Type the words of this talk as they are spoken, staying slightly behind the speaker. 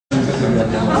Jó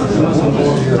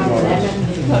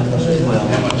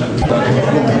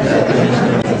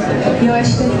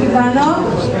estét kívánok!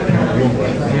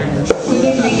 Good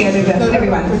evening,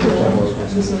 everyone.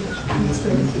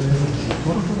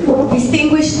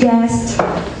 Distinguished guests,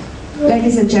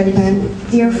 ladies and gentlemen,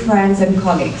 dear friends and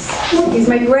colleagues, it is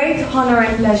my great honor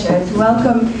and pleasure to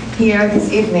welcome here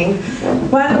this evening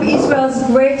one of Israel's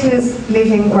greatest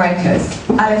living writers,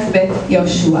 Aleph Bet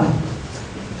Yehoshua.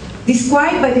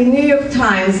 Described by the New York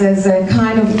Times as a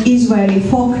kind of Israeli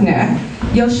Faulkner,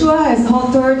 Yehoshua has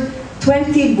authored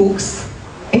 20 books,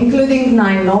 including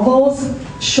 9 novels,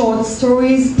 short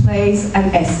stories, plays,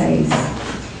 and essays.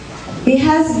 He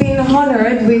has been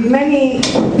honored with many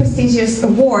prestigious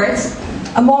awards,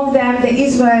 among them the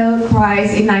Israel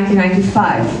Prize in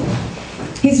 1995.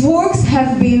 His works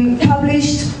have been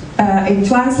published in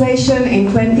translation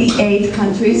in 28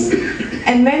 countries,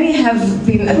 and many have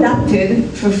been adapted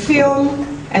for film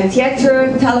and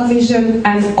theater, television,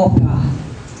 and opera.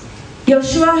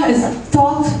 Yehoshua has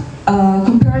taught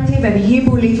comparative and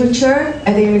Hebrew literature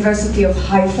at the University of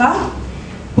Haifa,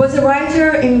 was a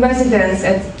writer in residence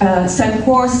at St.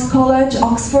 Paul's College,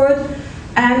 Oxford,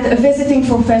 and a visiting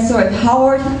professor at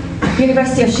Howard,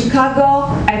 University of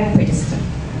Chicago, and Princeton.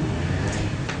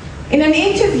 In an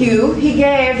interview he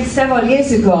gave several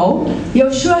years ago,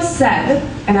 Yehoshua said,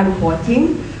 and I'm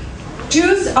quoting,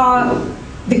 "Jews are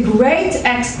the great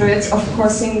experts of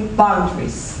crossing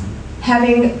boundaries,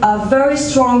 having a very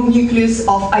strong nucleus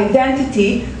of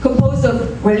identity composed of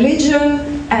religion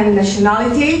and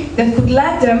nationality that could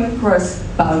let them cross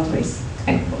boundaries,"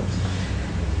 end quote.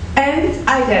 And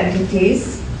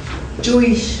identities,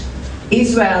 Jewish,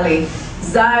 Israeli,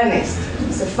 Zionist,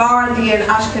 Sephardi and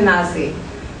Ashkenazi,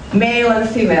 male and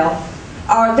female,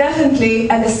 are definitely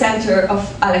at the center of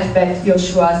Aleph Bet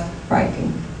Yehoshua's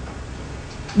writing.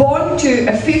 Born to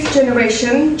a 5th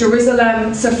generation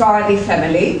Jerusalem Sephardi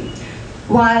family,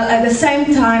 while at the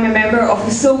same time a member of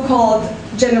the so-called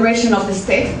generation of the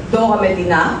state, Dor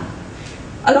HaMedina,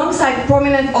 alongside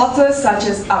prominent authors such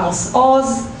as Amos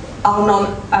Oz, Arnon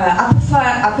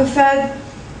Appelfeld,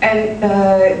 and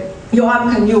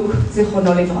Yoram Kaniuk,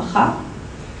 Zichrono Livracha.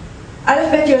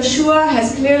 Aleph Bet Yehoshua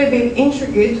has clearly been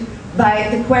intrigued by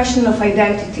the question of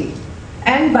identity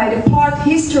and by the part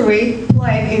history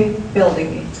played in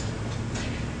building it.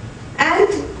 And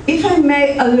if I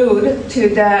may allude to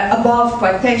the above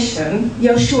quotation,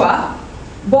 Yehoshua,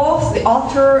 both the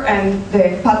author and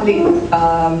the public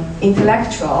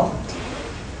intellectual,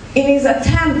 in his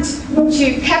attempt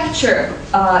to capture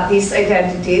these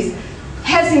identities,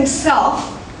 has himself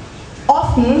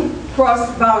often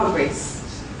crossed boundaries.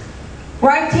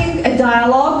 Writing a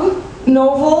dialogue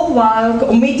novel while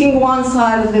omitting one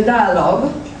side of the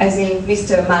dialogue, as in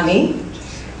Mr. Money,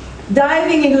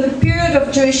 diving into the period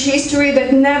of Jewish history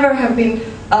that never have been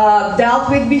dealt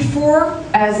with before,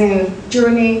 as in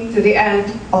Journey to the End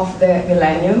of the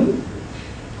Millennium,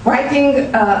 writing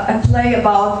a play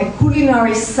about a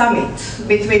culinary summit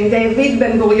between David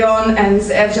Ben-Gurion and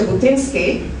Zev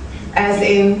Jabotinsky, as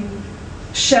in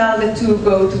Shall the Two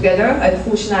Go Together,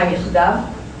 Alchu Shnayim Yachdav,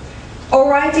 or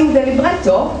writing the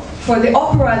libretto for the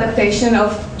opera adaptation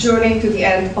of Journey to the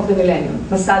End of the Millennium,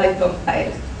 Masa Letom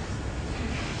Ha'elef.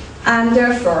 I'm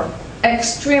therefore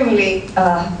extremely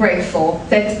grateful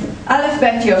that Aleph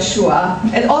Bet Yehoshua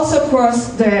had also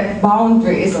crossed the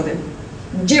boundaries, or the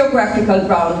geographical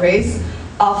boundaries,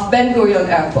 of Ben Gurion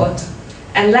Airport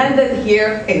and landed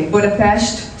here in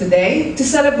Budapest today to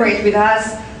celebrate with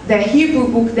us the Hebrew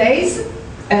Book Days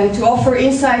and to offer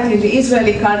insight into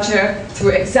Israeli culture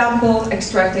through examples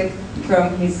extracted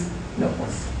from his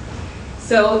novels.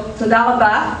 So, toda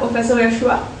rabah, Professor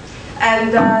Yehoshua,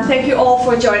 and thank you all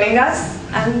for joining us,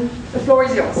 and the floor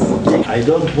is yours. I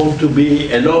don't want to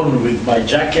be alone with my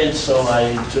jacket, so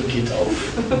I took it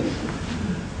off.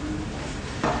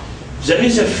 There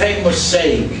is a famous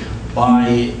saying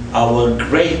by our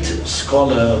great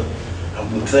scholar, I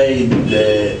would say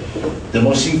the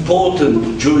most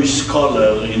important Jewish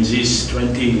scholar in this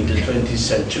in the 20th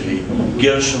century,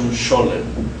 Gershom Scholem,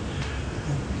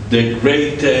 the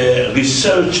great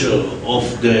researcher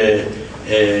of the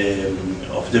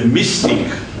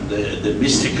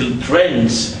mystical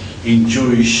trends in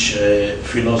Jewish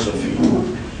philosophy.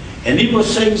 And he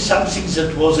was saying something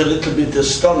that was a little bit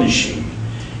astonishing.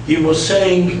 He was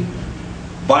saying,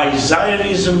 by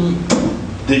Zionism,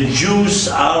 the Jews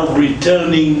are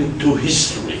returning to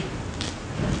history.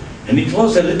 And it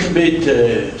was a little bit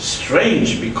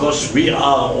strange, because we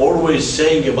are always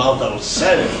saying about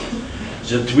ourselves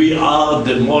that we are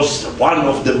one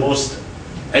of the most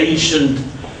ancient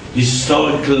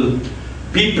historical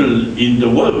people in the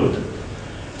world.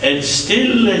 And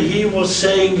still he was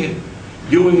saying,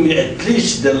 during at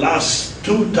least the last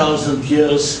 2,000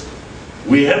 years,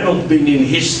 we have not been in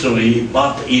history,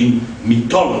 but in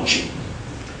mythology.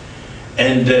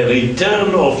 And the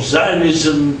return of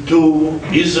Zionism to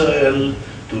Israel,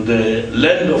 to the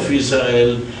land of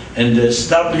Israel, and the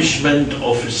establishment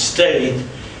of a state,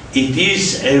 it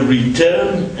is a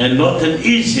return, and not an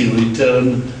easy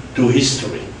return, to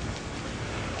history.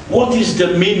 What is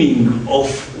the meaning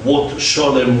of what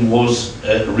Sholem was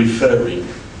referring?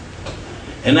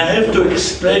 And I have to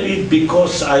explain it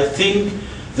because I think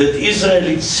that Israel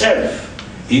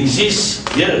itself, in these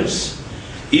years,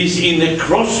 is in a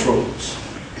crossroads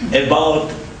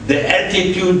about the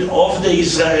attitude of the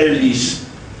Israelis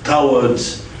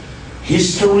towards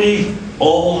history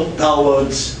or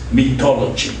towards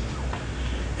mythology.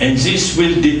 And this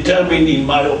will determine, in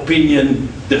my opinion,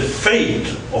 the fate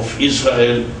of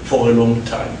Israel for a long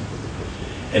time.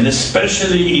 And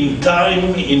especially in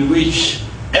time in which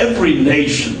every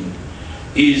nation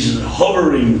is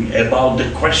hovering about the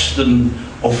question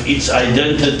of its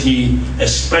identity,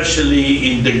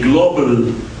 especially in the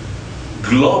global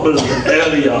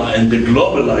area and the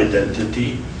global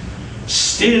identity.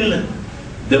 Still,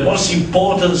 the most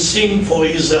important thing for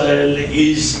Israel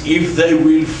is if they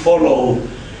will follow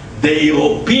the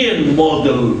European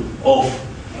model of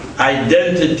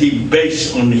identity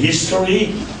based on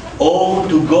history, or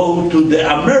to go to the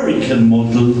American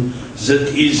model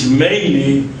that is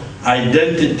mainly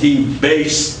identity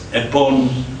based upon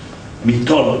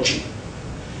mythology.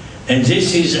 And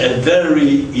this is a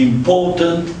very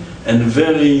important and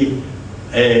very,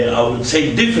 I would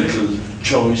say, difficult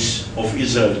choice of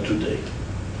Israel today.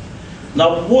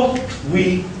 Now, what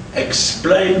we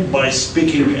explain by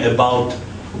speaking about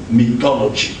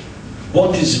mythology.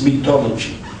 What is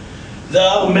mythology? There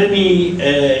are many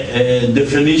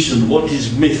definitions. What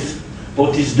is myth?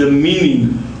 What is the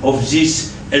meaning of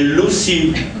this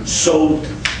elusive, so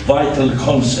vital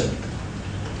concept?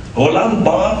 Roland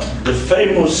Barthes, the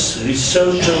famous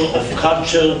researcher of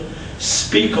culture,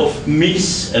 speaks of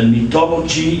myth and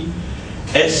mythology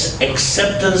as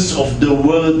acceptance of the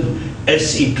world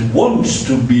as it wants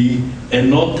to be and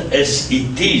not as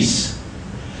it is.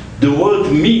 The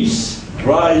word myth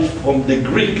derives from the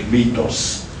Greek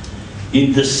mythos,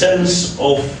 in the sense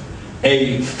of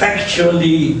a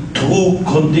factually true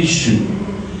condition,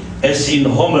 as in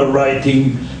Homer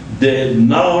writing, the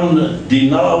noun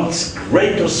denotes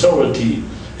great authority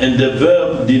and the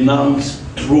verb denounce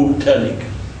truth telling.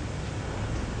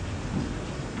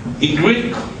 In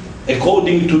Greek,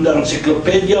 according to the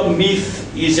encyclopedia,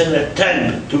 myth is an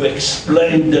attempt to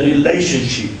explain the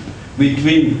relationship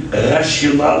between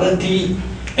rationality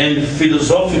and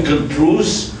philosophical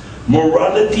truth,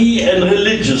 morality and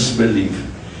religious belief,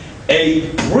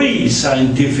 a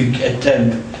pre-scientific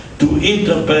attempt to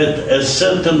interpret a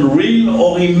certain real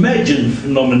or imagined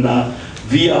phenomena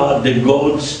via the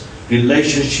gods'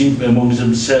 relationship among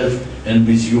themselves and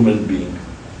with human beings.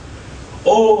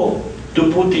 Or,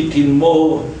 to put it in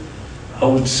more, I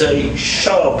would say,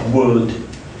 sharp word,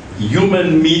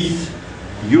 human myth,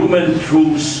 human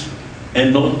truth,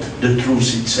 and not the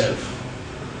truth itself.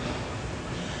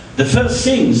 The first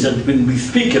thing that when we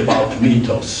speak about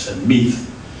mythos and myth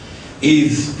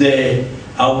is the,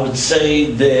 I would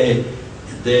say,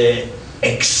 the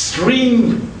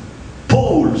extreme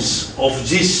poles of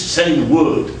this same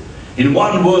word. In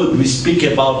one word we speak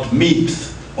about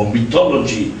myth or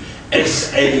mythology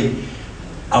as a,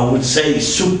 I would say,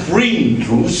 supreme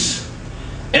truth,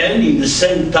 and in the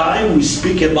same time we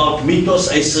speak about mythos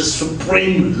as a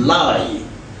supreme lie.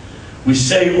 We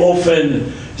say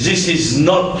often, this is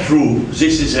not true,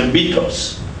 this is a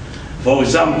mythos. For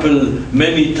example,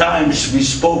 many times we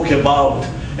spoke about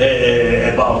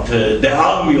the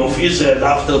army of Israel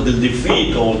after the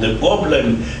defeat or the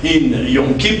problem in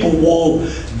Yom Kippur War,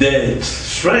 the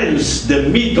strength, the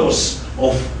mythos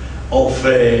of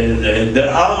the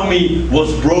army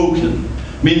was broken,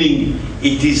 meaning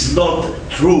it is not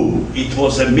true, it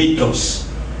was a mythos.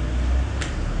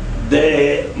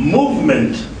 The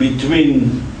movement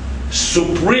between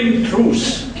supreme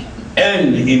truth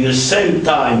and, in the same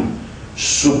time,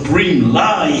 supreme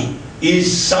lie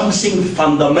is something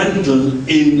fundamental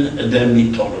in the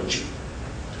mythology.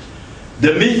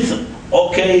 The myth,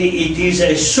 okay, it is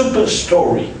a super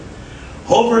story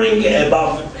hovering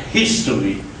above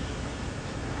history.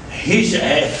 His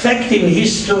effect in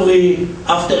history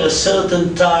after a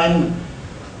certain time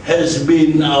has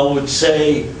been, I would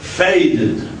say,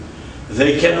 faded.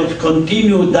 They cannot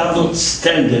continue, doesn't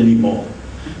stand anymore.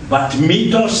 But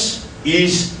mythos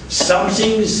is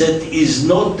something that is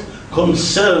not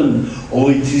concerned,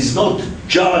 or it is not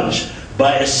judged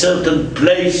by a certain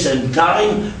place and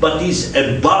time, but is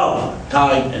above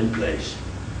time and place.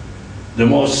 The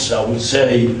most, I would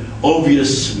say,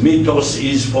 obvious mythos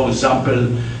is, for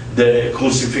example, the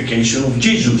crucifixion of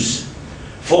Jesus.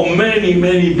 For many,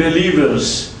 many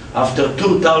believers, after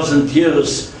 2,000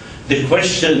 years, the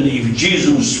question if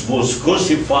Jesus was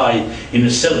crucified in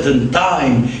a certain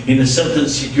time, in a certain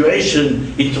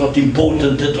situation, is not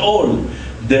important at all.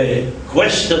 The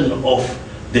question of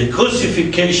the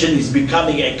crucifixion is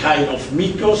becoming a kind of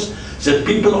mythos that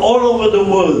people all over the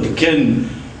world can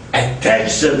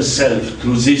attach themselves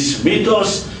to this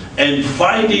mythos and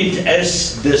find it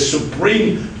as the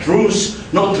supreme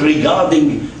truth, not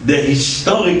regarding the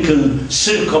historical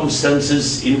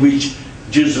circumstances in which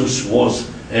Jesus was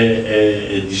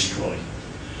destroyed.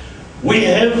 We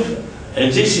have,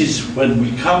 and this is when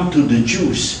we come to the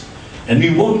Jews, and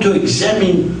we want to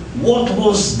examine what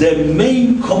was the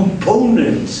main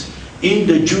components in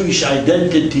the Jewish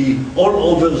identity all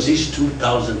over these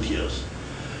 2,000 years.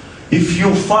 If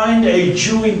you find a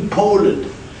Jew in Poland,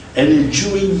 and a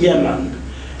Jew in Yemen,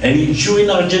 and a Jew in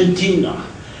Argentina,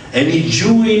 and a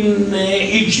Jew in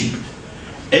Egypt,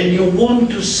 and you want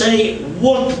to say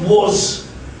what was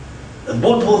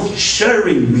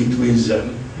sharing between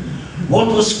them, what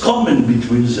was common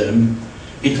between them,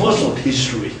 it was not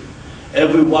history.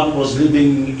 Everyone was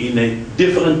living in a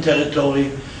different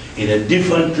territory, in a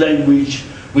different language,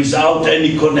 without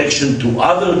any connection to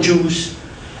other Jews,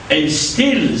 and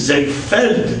still they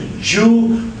felt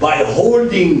Jew by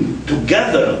holding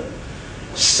together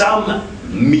some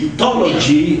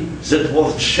mythology that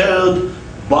was shared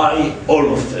by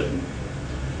all of them.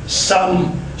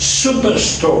 Some super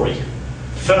story.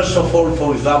 First of all,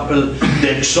 for example,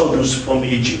 the Exodus from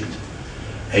Egypt.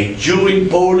 A Jew in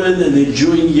Poland and a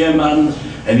Jew in Yemen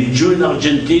and a Jew in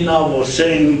Argentina were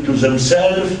saying to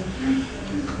themselves,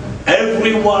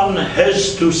 everyone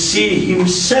has to see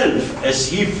himself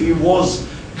as if he was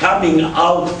coming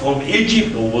out from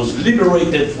Egypt or was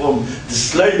liberated from the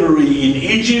slavery in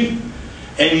Egypt.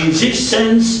 And in this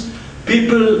sense,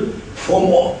 people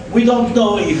from, we don't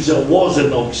know if there was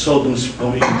an Exodus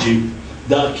from Egypt.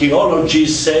 The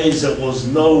archaeologists say there was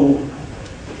no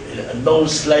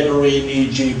slavery in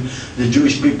Egypt. The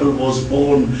Jewish people was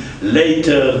born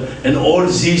later, and all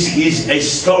this is a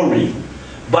story.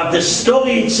 But the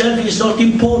story itself is not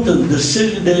important. The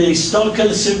historical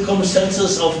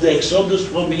circumstances of the Exodus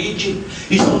from Egypt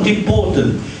is not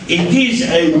important. It is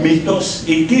a mythos,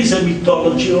 it is a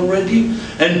mythology already,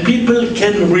 and people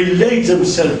can relate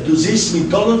themselves to this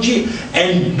mythology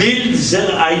and build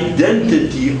their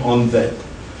identity on that.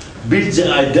 Build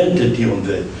their identity on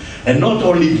that. And not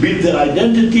only build their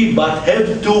identity, but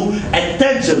have to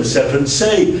attach themselves and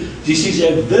say, this is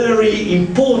a very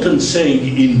important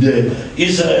saying in the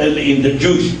Israel, in the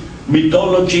Jewish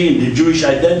mythology, in the Jewish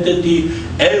identity.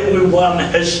 Everyone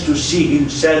has to see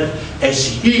himself as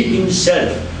he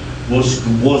himself was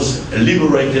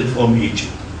liberated from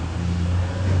Egypt.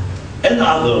 And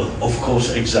other, of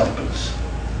course, examples.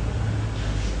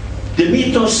 The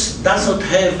mythos does not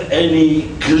have any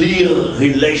clear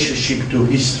relationship to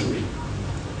history.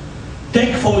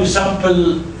 Take, for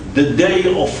example, the day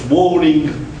of mourning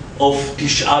of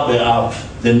Tisha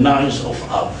B'Av, the 9th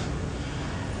of Av.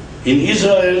 In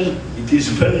Israel, it is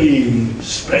very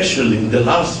special in the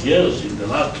last years, in the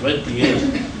last 20 years.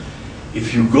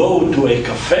 If you go to a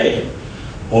cafe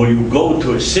or you go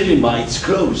to a cinema, it's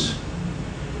closed.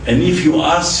 And if you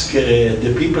ask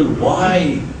the people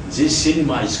why this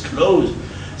cinema is closed,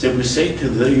 they will say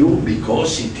to you,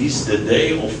 because it is the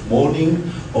day of mourning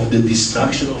of the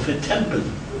destruction of a temple.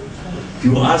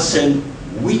 You ask them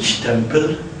which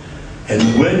temple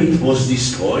and when it was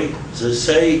destroyed, they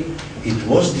say it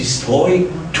was destroyed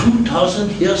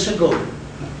 2,000 years ago.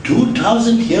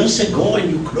 2,000 years ago, and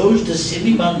you close the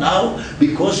cinema now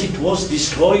because it was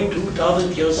destroyed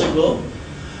 2,000 years ago?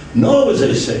 No,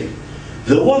 they say.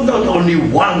 There was not only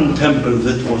one temple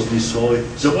that was destroyed,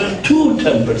 there were 2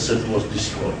 temples that was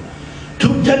destroyed.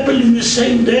 2 temples in the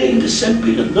same day, in the same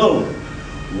period? No.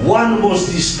 One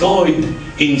was destroyed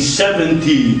in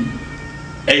 70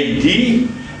 AD,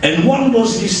 and one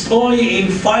was destroyed in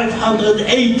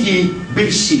 580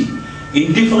 BC,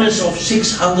 in difference of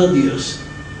 600 years.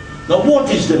 Now what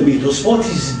is the mythos? What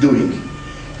is it doing?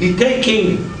 He's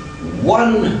taking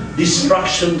one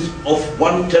destruction of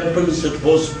one temple that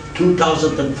was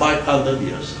 2,500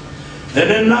 years.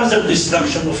 Then another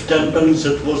destruction of temples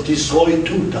that was destroyed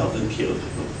 2,000 years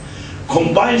ago.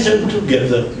 Combine them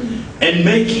together and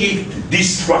make it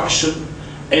destruction,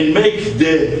 and make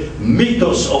the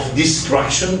mythos of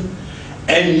destruction,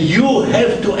 and you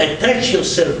have to attach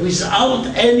yourself without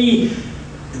any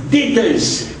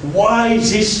details, why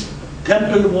this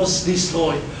temple was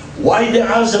destroyed, why the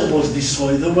other was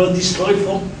destroyed. They were destroyed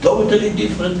for totally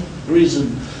different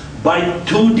reasons, by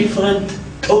totally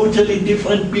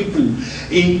different people,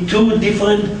 in two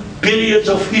different periods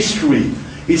of history.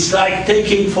 It's like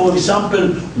taking, for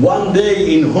example, one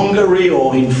day in Hungary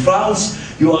or in France,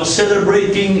 you are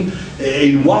celebrating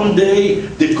in one day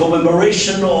the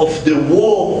commemoration of the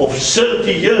war of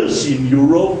 30 years in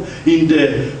Europe, in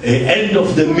the end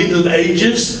of the Middle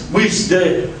Ages, with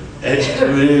the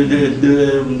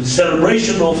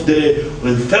celebration of the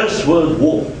First World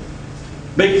War,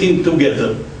 making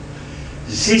together.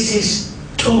 This is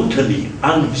totally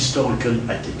unhistorical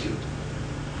attitude.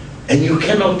 And you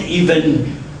cannot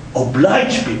even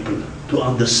oblige people to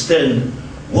understand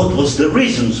what was the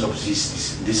reasons of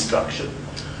this destruction,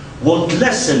 what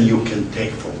lesson you can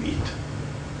take from it.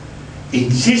 In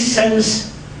this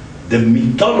sense, the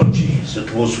mythology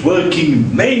that was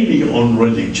working mainly on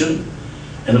religion,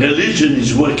 and religion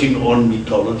is working on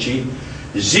mythology,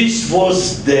 this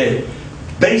was the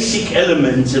basic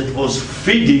element that was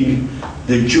feeding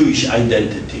the Jewish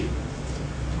identity.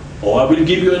 Or I will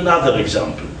give you another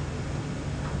example.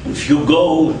 If you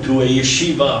go to a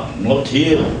yeshiva, not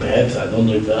here, perhaps, I don't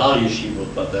know if there are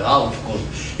yeshivas, but there are, of course,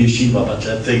 yeshiva, but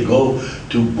let's say go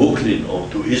to Brooklyn or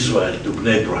to Israel, to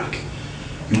Bnei Brak,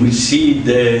 you will see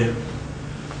the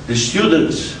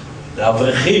students, the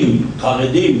Avrechim,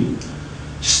 Haredim,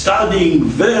 studying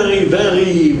very,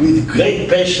 with great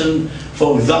passion,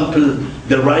 for example,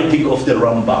 the writing of the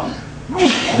Rambam.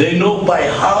 They know by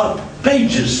heart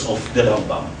pages of the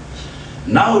Rambam.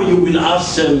 Now you will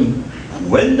ask them,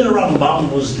 when the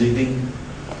Rambam was living,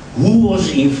 who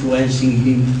was influencing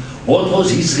him? What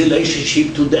was his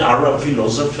relationship to the Arab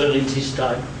philosopher in his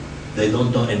time? They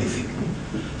don't know anything.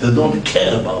 They don't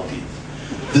care about it.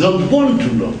 They don't want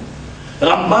to know.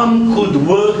 Rambam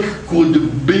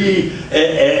could be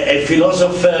a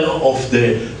philosopher of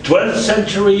the 12th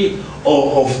century,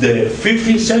 or of the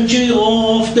 15th century,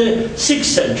 or of the 6th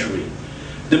century.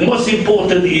 The most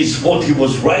important is what he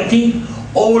was writing.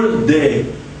 All the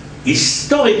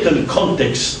historical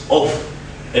context of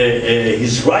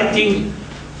his writing,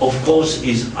 of course,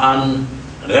 is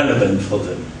irrelevant for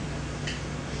them.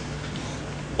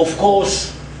 Of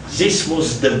course, this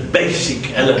was the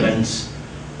basic elements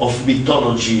of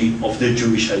mythology of the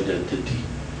Jewish identity.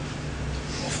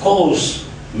 Of course,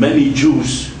 many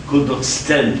Jews could not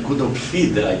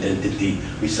feed their identity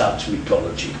with such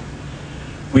mythology.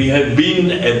 We have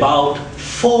been about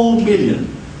 4 million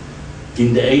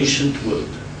in the ancient world.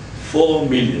 4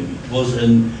 million. It was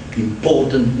an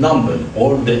important number,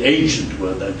 all the ancient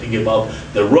world. I think about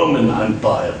the Roman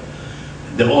Empire.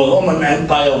 The Roman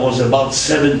Empire was about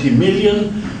 70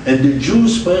 million, and the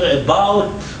Jews were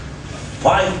about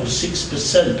 5 or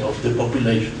 6% of the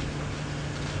population.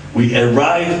 We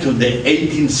arrived to the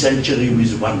 18th century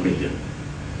with 1 million,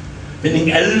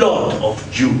 meaning a lot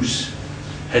of Jews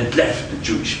had left the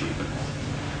Jewish people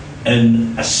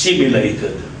and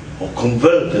assimilated or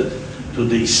converted to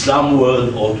the Islam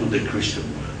world or to the Christian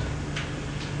world.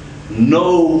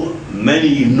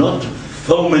 Not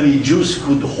so many Jews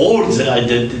could hold their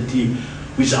identity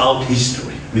without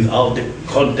history, without the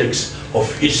context of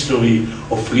history,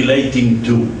 of relating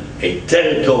to a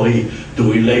territory,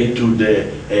 to relate to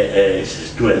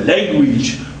a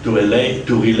language, to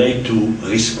relate to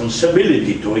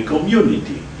responsibility, to a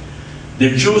community.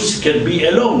 The Jews can be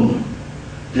alone.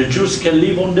 The Jews can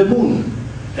live on the moon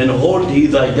and hold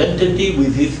his identity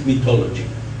with his mythology.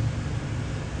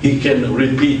 He can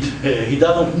repeat, he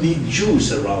doesn't need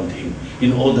Jews around him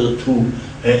in order to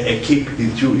keep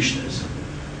his Jewishness.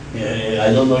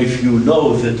 I don't know if you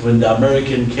know that when the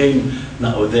Americans came,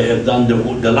 now they have done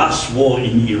the last war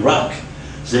in Iraq,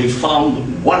 they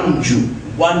found one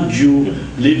Jew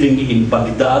living in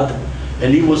Baghdad,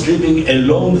 and he was living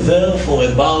alone there for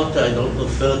about, I don't know,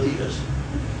 30 years.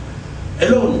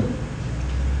 Alone.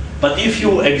 But if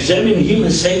you examine him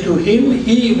and say to him,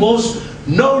 he was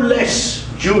no less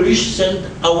Jewish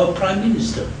than our Prime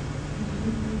Minister.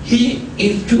 He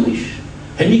is Jewish.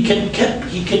 And he can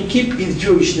keep his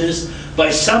Jewishness by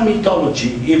some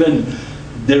mythology, even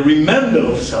the remember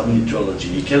of some mythology.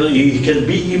 He can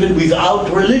be even without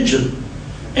religion,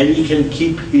 and he can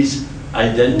keep his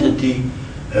identity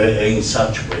in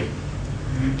such way.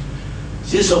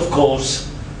 This, of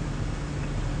course,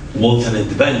 was an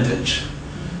advantage,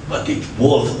 but it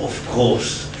was, of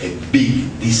course, a big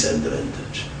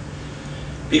disadvantage.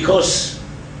 Because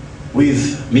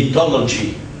with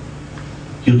mythology,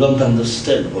 you don't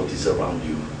understand what is around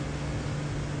you.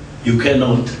 You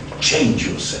cannot change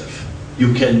yourself.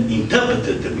 You can interpret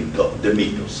the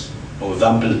mythos, For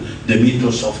example, the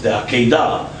mythos of the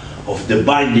Akedah, of the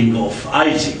binding of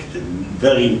Isaac, the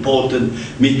very important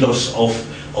mythos of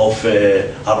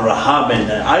Abraham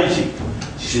and Isaac.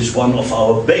 This is one of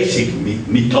our basic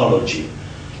mythology.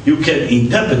 You can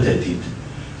interpret it,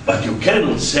 but you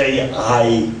cannot say,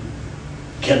 I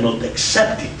cannot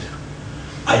accept it.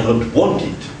 I don't want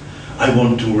it. I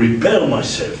want to repair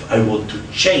myself. I want to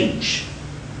change.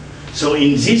 So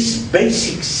in this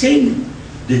basic thing,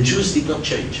 the Jews did not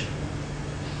change.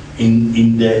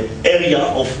 In the area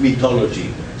of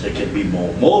mythology, they can be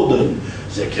more modern.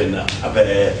 They can I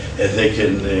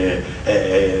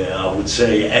would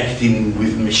say, acting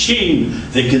with machine.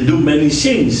 They can do many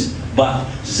things. But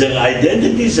their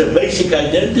identity, their basic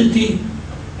identity,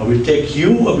 I will take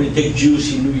you, I will take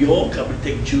Jews in New York, I will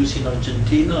take Jews in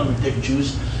Argentina, I will take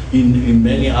Jews in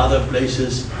many other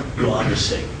places. You are the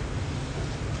same.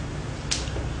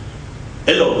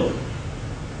 Alone,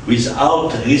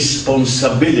 without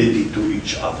responsibility to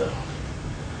each other.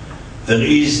 There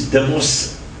is the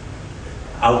most,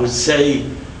 I would say,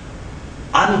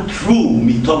 untrue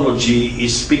mythology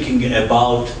is speaking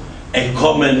about a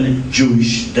common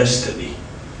Jewish destiny.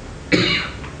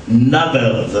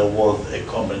 Never there was a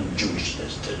common Jewish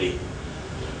destiny.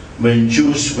 When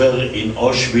Jews were in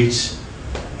Auschwitz,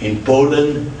 in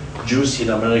Poland, Jews in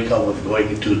America were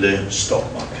going to the stock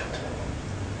market.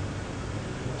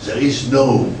 There is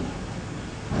no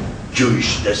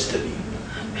Jewish destiny.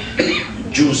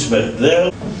 Jews were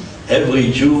there.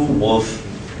 Every Jew was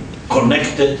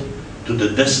connected to the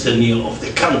destiny of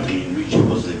the country in which he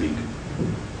was living.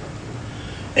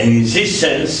 And in this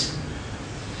sense,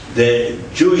 the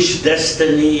Jewish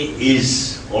destiny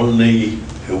is only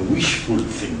a wishful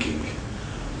thinking,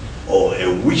 or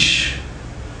a wish,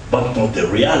 but not a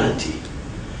reality.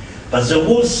 But there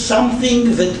was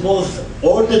something that was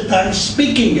all the time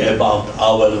speaking about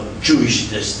our Jewish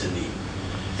destiny.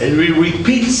 And we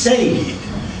repeat saying it,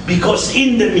 because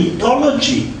in the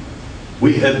mythology,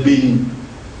 we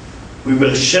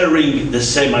were sharing the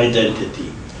same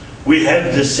identity. We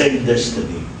have the same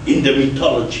destiny in the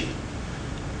mythology.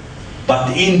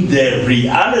 But in the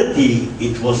reality,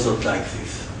 it was not like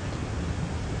this.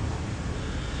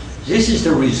 This is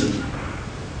the reason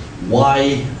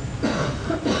why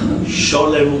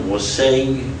Sholem was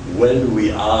saying, when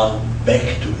we are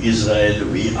back to Israel,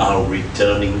 we are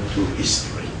returning to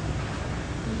history.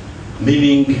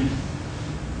 Meaning,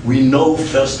 we know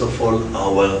first of all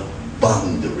our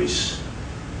boundaries.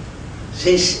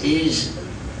 This is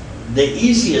the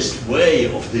easiest way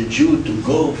of the Jew to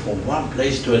go from one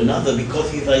place to another,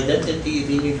 because his identity is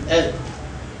in his head.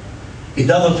 He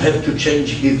doesn't have to change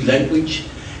his language.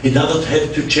 He doesn't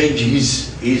have to change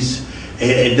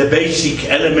the basic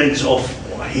elements of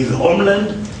his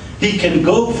homeland. He can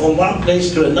go from one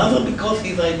place to another because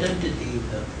his identity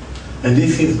is there. And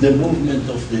this is the movement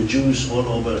of the Jews all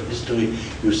over history.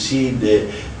 You see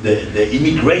the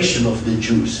immigration of the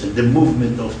Jews and the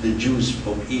movement of the Jews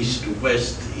from east to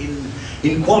west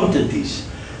in quantities.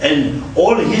 And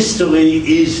all history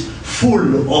is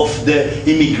full of the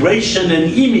immigration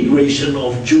and immigration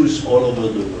of Jews all over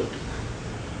the world.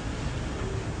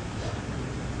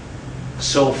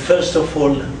 So first of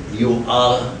all, you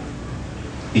are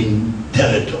in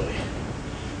territory.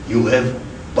 You have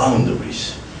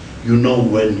boundaries. You know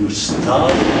when you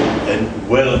start and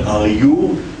where are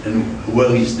you and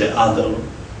where is the other.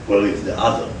 Where is the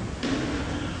other?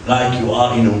 Like you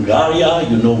are in Hungary,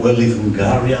 you know where is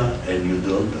Hungary, and you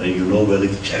don't, and you know where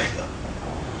is Czechia.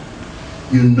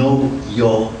 You know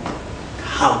your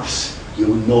house.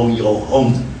 You know your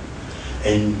home.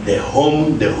 And the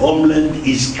homeland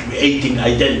is creating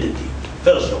identity.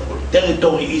 First of all,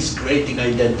 territory is creating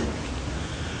identity.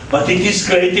 But it is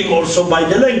creating also by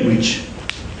the language.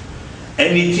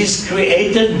 And it is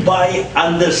created by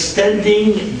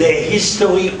understanding the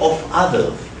history of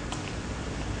others.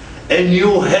 And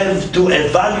you have to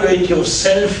evaluate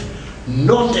yourself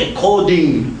not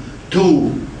according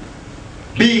to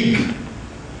big,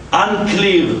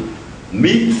 unclear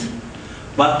myth,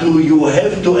 but you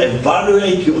have to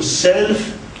evaluate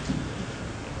yourself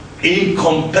in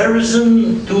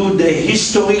comparison to the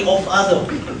history of other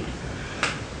people.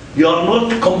 You are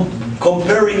not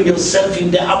comparing yourself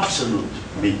in the absolute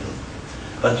middle,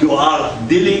 but you are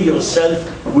dealing yourself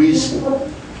with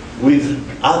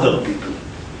other people.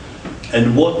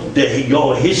 And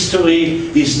your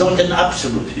history is not an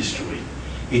absolute history.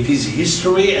 It is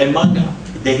history among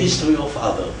the history of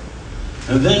others.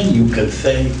 And then you can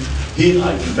say, here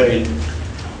I failed,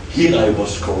 here I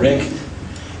was correct,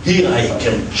 here I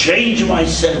can change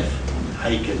myself,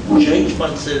 I can change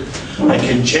myself, I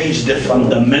can change the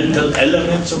fundamental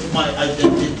elements of my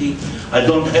identity. I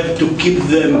don't have to keep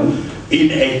them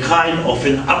in a kind of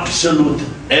an absolute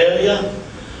area.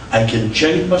 I can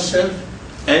change myself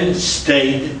and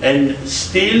stay and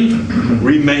still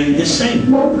remain the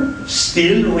same.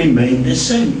 Still remain the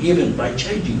same, even by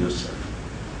changing yourself.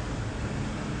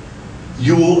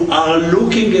 You are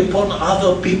looking upon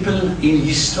other people in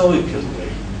historical way.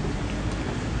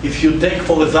 If you take,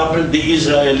 for example, the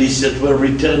Israelis that were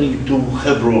returning to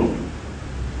Hebron,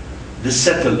 the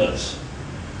settlers,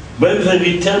 when they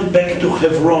return back to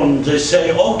Hebron, they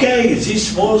say, okay,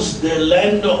 this was the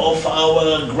land of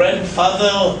our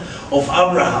grandfather of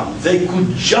Abraham. They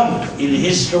could jump in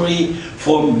history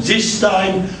from this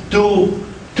time to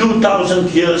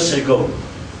 2,000 years ago.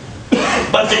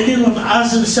 But they did not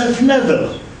ask themselves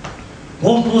never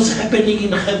what was happening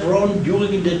in Hebron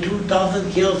during the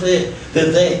 2,000 years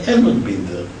that they haven't been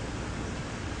there.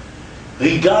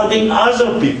 Regarding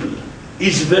other people,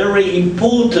 it's very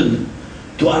important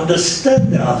to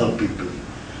understand the other people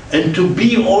and to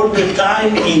be all the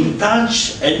time in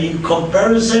touch and in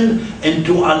comparison and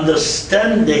to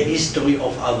understand the history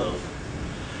of others.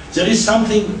 There is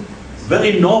something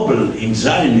very noble in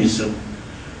Zionism.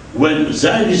 When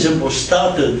Zionism was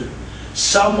started,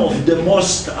 some of the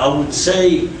most, I would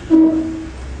say,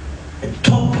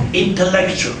 top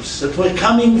intellectuals that were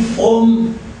coming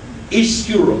from East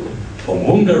Europe, from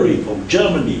Hungary, from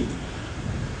Germany,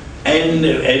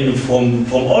 and from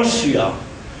Austria,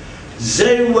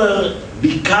 they were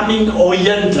becoming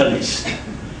Orientalists.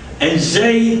 And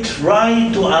they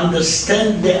tried to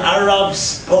understand the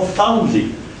Arabs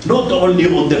profoundly, not only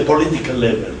on the political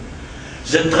level.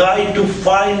 They tried to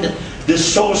find the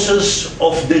sources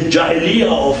of the Jahiliyyah,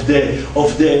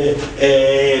 of the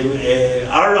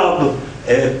Arab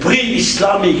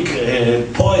pre-Islamic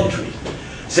poetry.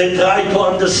 They try to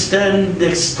understand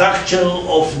the structure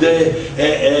of the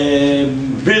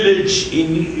village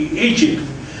in Egypt.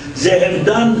 They have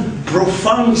done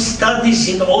profound studies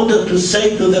in order to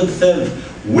say to themselves,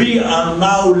 we are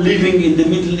now living in the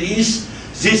Middle East,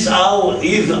 these will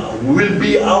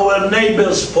be our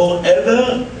neighbors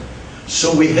forever,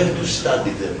 so we have to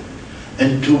study them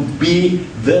and to be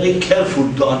very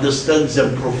careful to understand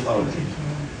them profoundly.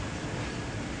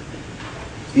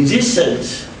 In this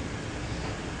sense,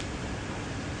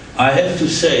 I have to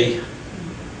say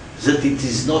that it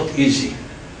is not easy.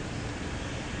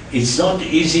 It's not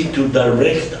easy to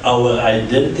direct our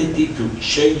identity, to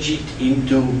change it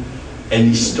into an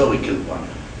historical one.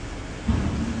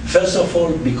 First of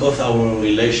all, because our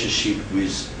relationship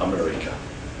with America.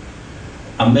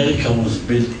 America was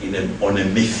built on a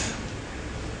myth.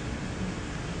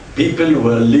 People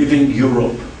were leaving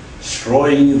Europe,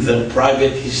 throwing their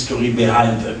private history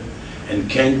behind them, and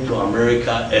came to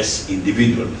America as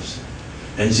individuals.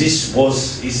 And this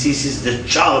is the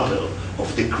charter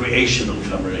of the creation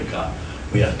of America.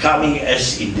 We are coming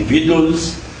as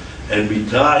individuals, and we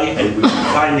try and we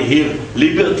find here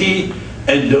liberty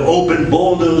and the open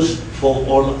borders for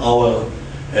all our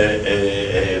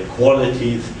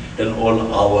qualities and all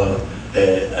our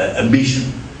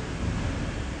ambition.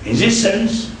 In this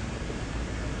sense,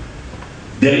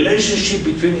 the relationship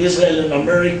between Israel and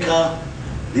America,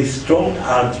 these strong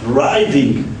are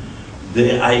driving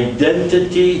the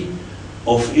identity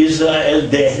of Israel,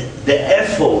 the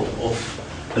effort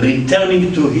of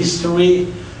returning to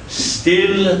history,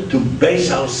 still to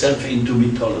base ourselves into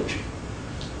mythology.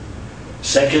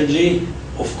 Secondly,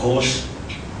 of course,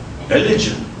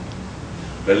 religion.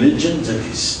 Religion that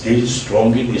is still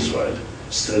strong in Israel.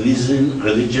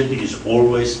 Religion is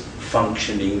always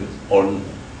functioning on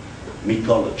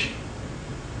mythology.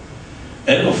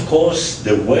 And of course,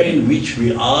 the way in which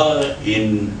we are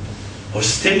in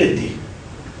hostility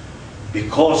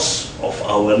because of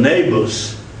our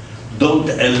neighbors don't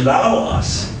allow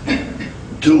us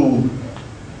to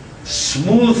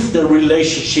smooth the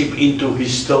relationship into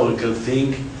historical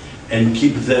thing and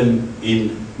keep them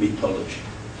in mythology.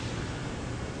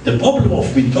 The problem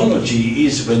of mythology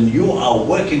is when you are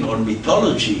working on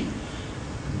mythology,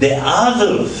 the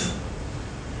others,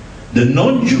 the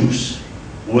non-Jews,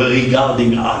 were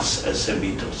regarding us as a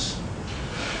mythos.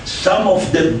 Some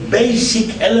of the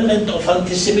basic element of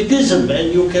anti-Semitism,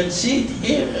 and you can see it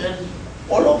here and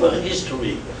all over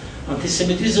history.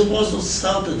 Anti-Semitism wasn't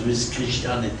started with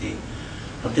Christianity.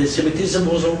 Anti-Semitism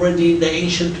was already in the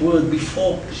ancient world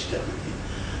before Christianity.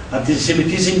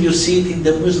 Anti-Semitism, you see it in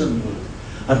the Muslim world.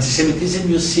 Anti-Semitism,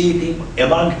 you see it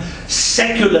among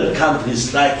secular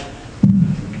countries like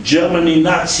Germany,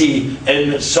 Nazi,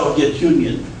 and Soviet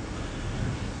Union.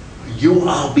 you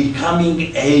are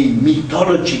becoming a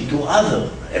mythology to other,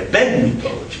 a bad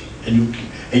mythology, and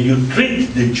you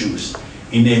treat the Jews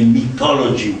in a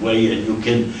mythology way, and you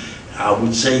can, I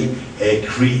would say,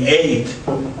 create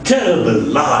terrible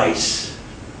lies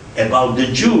about the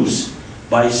Jews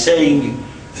by saying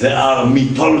they are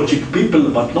mythologic people,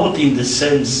 but not in the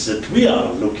sense that we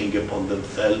are looking upon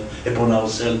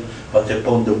ourselves, but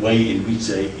upon the way in which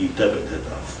they interpreted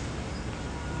us.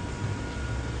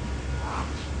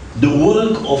 The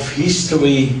work of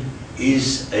history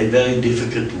is a very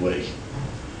difficult way.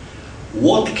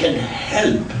 What can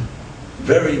help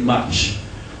very much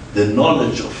the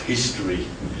knowledge of history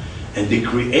and the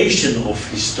creation of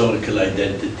historical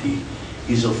identity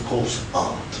is, of course,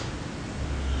 art.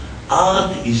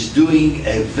 Art is doing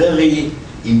a very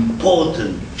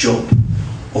important job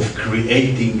of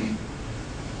creating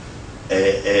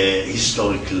a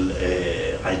historical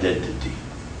identity.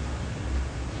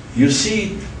 You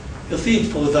see it,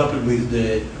 for example, with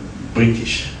the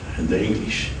British and the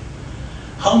English.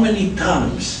 How many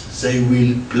times they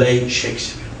will play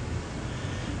Shakespeare?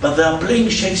 But they are playing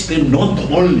Shakespeare not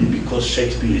only because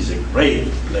Shakespeare is a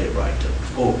great playwright,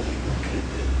 of course,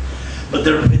 but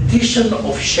the repetition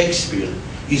of Shakespeare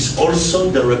is also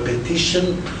the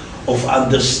repetition of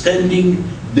understanding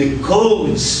the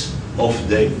codes of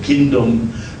the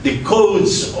kingdom, the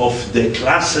codes of the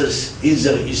classes in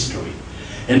their history.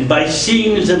 And by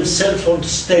seeing themselves on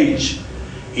stage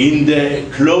in the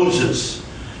clothes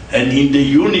and in the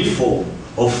uniform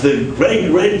of the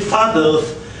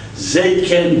great-grandfathers, they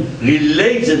can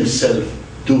relate themselves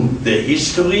to the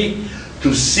history,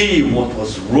 to see what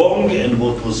was wrong and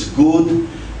what was good,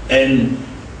 and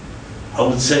I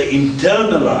would say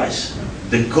internalize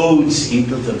the codes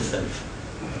into themselves.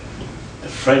 The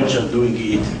French are doing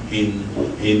it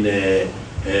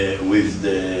with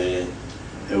the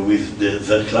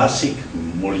classic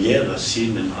Molière,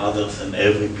 Racine, and others, and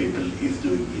every people is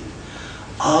doing it.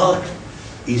 Art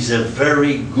is a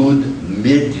very good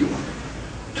medium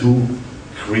to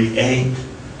create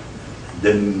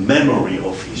the memory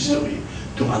of history,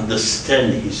 to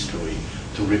understand history,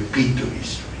 to repeat to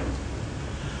history.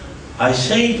 I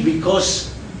say it because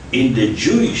in the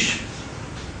Jewish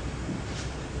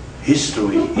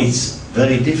history, it's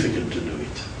very difficult to do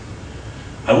it.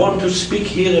 I want to speak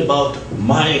here about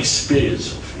my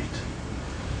experience of it.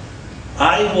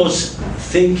 I was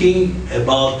thinking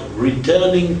about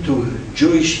returning to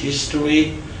Jewish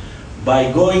history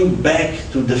by going back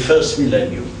to the first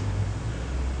millennium,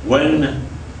 when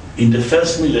in the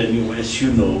first millennium, as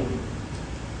you know,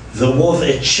 there was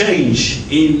a change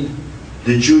in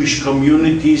the Jewish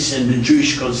communities and the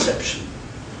Jewish conception.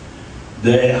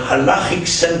 The halachic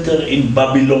center in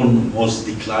Babylon was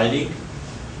declining,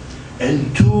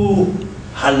 and two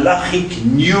halachic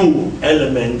new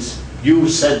elements, new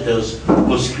centers,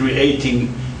 was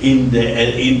creating in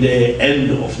the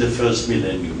end of the first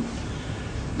millennium.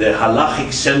 The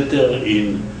halachic center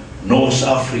in North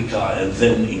Africa and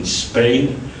then in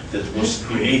Spain, that was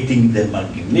creating the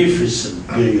magnificent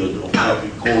period of what we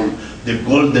call the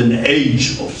golden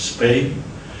age of Spain.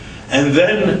 And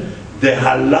then the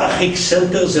halachic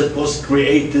center that was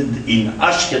created in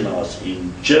Ashkenaz,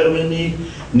 in Germany,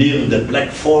 near the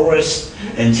Black Forest,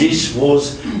 and this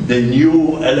was the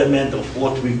new element of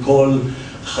what we call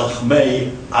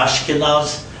Chachmei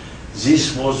Ashkenaz.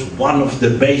 This was one of the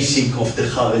basic of the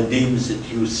Haredim that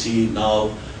you see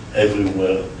now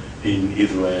everywhere in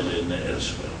Israel and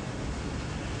elsewhere.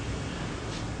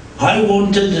 I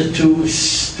wanted to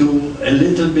a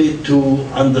little bit to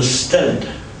understand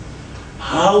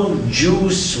how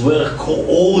Jews were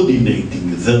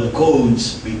coordinating their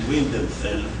codes between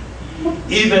themselves,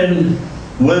 even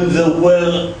when they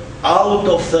were out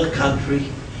of their country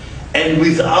and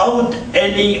without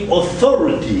any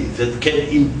authority that can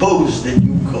impose the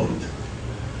new code.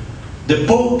 The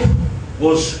Pope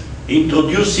was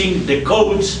introducing the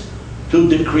codes to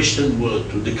the Christian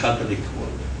world, to the Catholic world.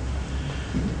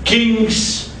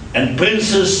 Kings and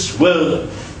princes were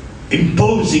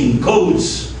imposing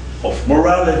codes of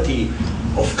morality,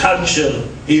 of culture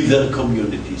in their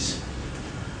communities.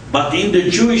 But in the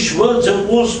Jewish world there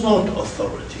was not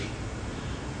authority.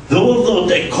 There was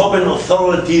not a common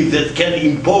authority that can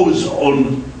impose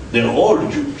on the whole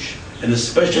Jews, and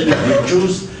especially the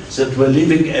Jews that were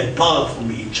living apart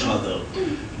from each other.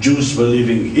 Jews were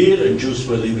living here and Jews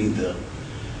were living there.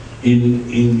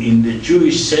 In the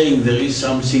Jewish saying there is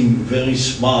something very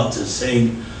smart, as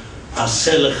saying,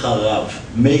 Aseh lecha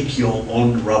rav, make your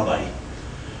own rabbi.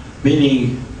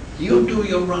 Meaning, you do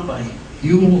your rabbi.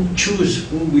 You choose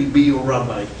who will be your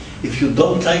rabbi. If you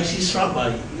don't like this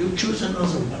rabbi, you choose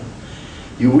another one.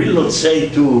 You will not say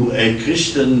to a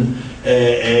Christian,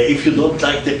 if you don't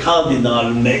like the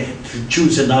cardinal,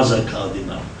 choose another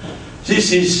cardinal.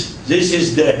 This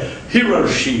is the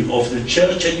hierarchy of the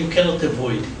church, and you cannot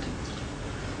avoid it.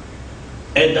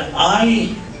 And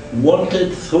I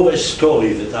wanted, through a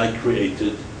story that I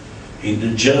created in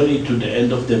the journey to the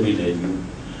end of the millennium,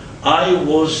 I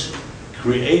was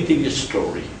creating a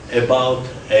story about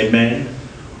a man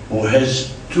who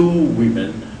has 2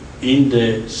 women in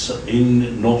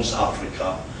North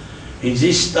Africa. In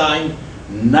this time,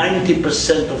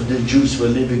 90% of the Jews were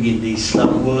living in the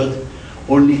Islam world,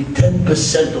 only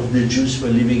 10% of the Jews were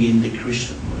living in the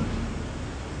Christian world.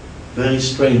 Very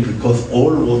strange, because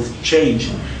all was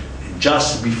changed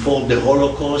just before the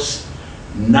Holocaust.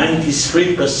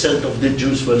 93% of the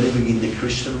Jews were living in the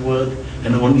Christian world,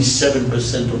 and only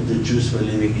 7% of the Jews were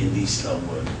living in the Islam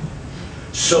world.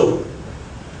 So,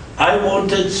 I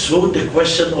wanted, through the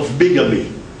question of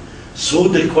bigamy, through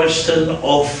the question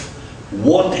of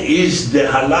what is the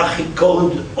halachic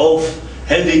code of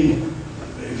having,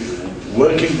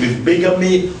 working with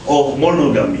bigamy or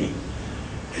monogamy,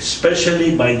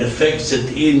 especially by the fact that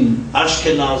in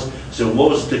Ashkenaz there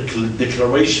was the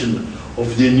declaration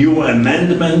of the new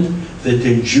amendment that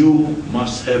a Jew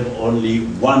must have only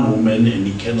 1 woman and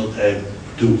he cannot have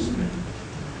 2 women.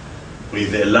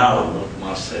 He's allowed, not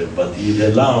must have, but he's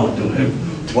allowed to have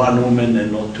 1 woman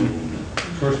and not 2 women.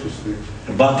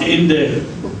 But in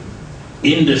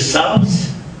the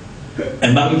south,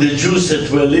 among the Jews that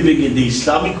were living in the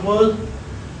Islamic world,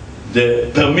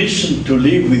 the permission to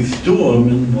live with 2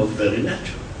 women was very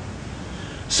natural.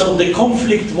 So the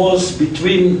conflict was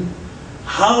between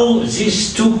how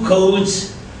these 2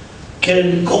 codes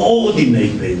can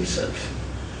coordinate themselves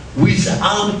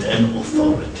without an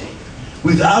authority,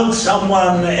 without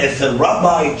someone as a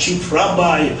rabbi, chief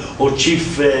rabbi, or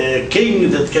chief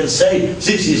king that can say,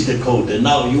 this is the code, and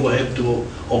now you have to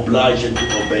oblige and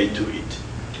to obey to it.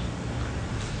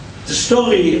 The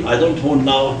story, I don't want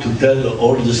now to tell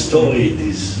all the story,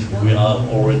 we are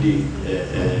already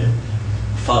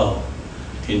far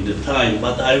in the time,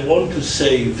 but I want to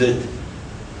say that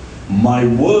my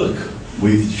work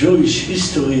with Jewish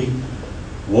history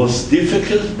was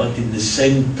difficult, but in the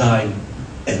same time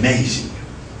amazing.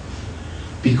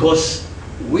 Because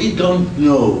we don't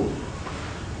know,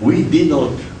 we did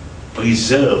not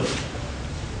preserve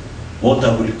what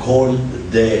I would call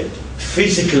the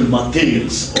physical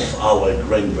materials of our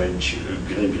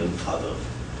great-grandfather.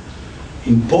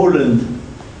 In Poland,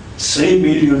 3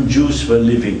 million Jews were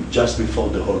living just before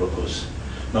the Holocaust.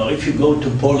 Now, if you go to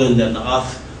Poland and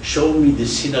ask, show me the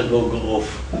synagogue of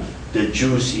the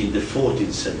Jews in the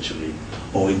 14th century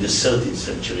or in the 13th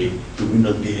century, you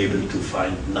will not be able to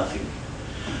find nothing.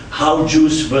 How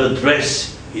Jews were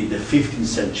dressed in the 15th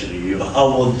century,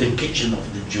 how was the kitchen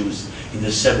of the Jews in the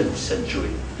 7th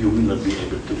century, you will not be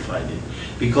able to find it.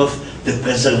 Because the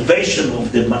preservation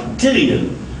of the material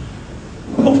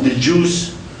of the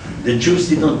Jews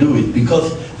did not do it,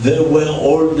 because they were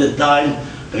all the time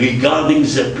regarding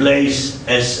the place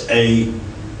as a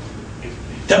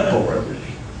temporarily.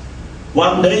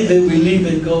 One day they will leave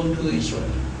and go to Israel.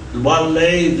 One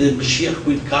day the Mashiach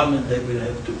will come and they will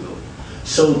have to go.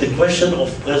 So the question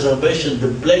of preservation,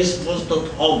 the place was not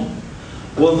home,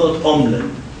 was not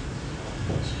homeland.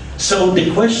 So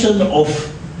the question of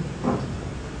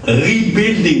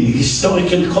rebuilding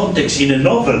historical context in a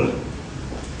novel,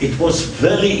 it was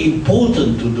very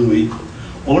important to do it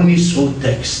only through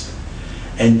text.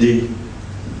 And the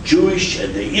Jewish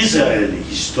and the Israeli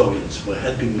historians were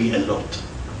helping me a lot.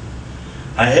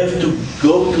 I have to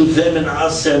go to them and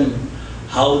ask them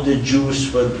how the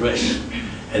Jews were dressed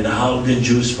and how the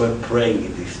Jews were praying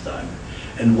at this time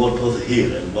and what was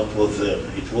here and what was there.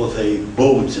 It was a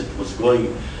boat that was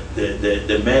going,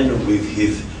 the man with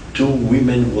his 2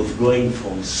 women was going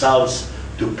from south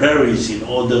to Paris in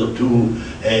order to,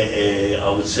 I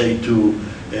would say, to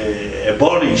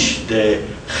abolish the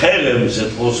cherem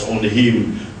that was on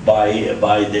him by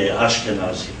the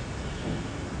Ashkenazi.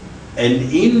 And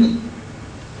in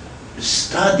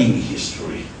studying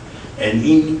history and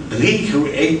in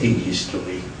recreating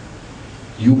history,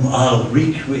 you are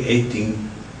recreating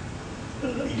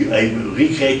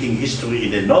history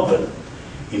in a novel,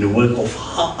 in a work of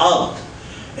art.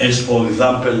 As for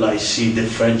example, I see the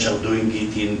French are doing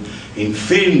it in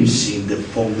films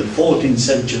from the 14th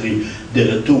century,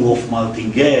 the Retour of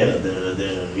Martin-Guerre,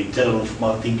 the Return of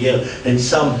Martin-Guerre, and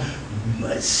some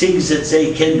things that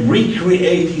they can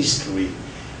recreate history.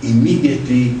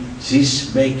 Immediately,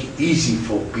 this makes easy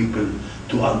for people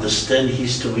to understand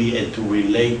history and to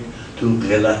relate to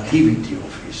relativity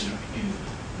of history.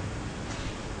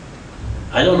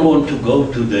 I don't want to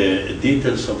go to the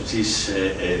details of this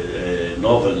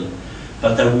novel,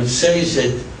 But I would say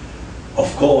that,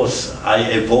 of course, I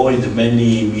avoid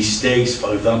many mistakes.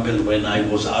 For example, when I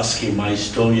was asking my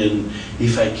historian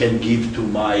if I can give to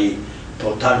my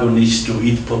protagonist to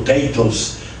eat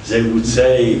potatoes, they would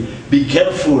say, be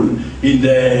careful, in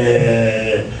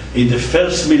the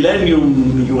first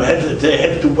millennium they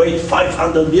have to wait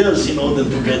 500 years in order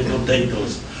to get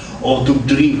potatoes, or to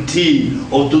drink tea,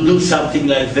 or to do something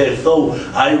like that. So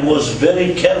I was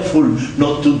very careful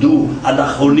not to do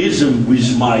anachronism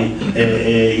with my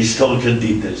historical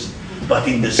details. But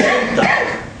in the same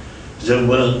time, there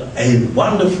were a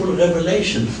wonderful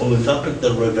revelation. For example,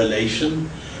 the revelation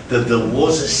that there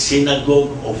was a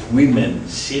synagogue of women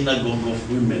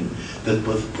that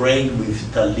was praying with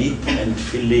talit and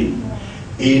tefillin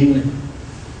in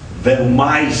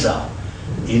Vermaisa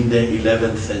in the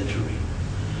 11th century.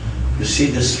 You see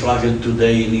the struggle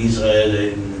today in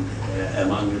Israel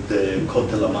among the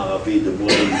Kotel Amaravi, the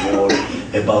Wailing Wall,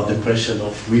 about the question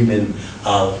of women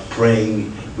are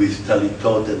praying with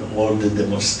talitot and all the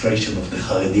demonstration of the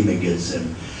Haredim against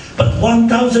them. But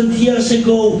 1,000 years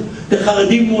ago, the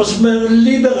Haredim was more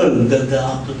liberal than they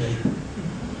are today.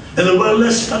 And they were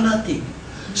less fanatic.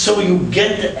 So you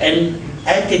get an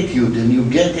attitude and you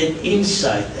get an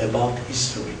insight about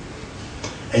history.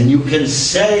 And you can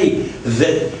say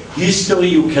that history,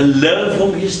 you can learn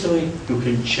from history, you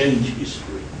can change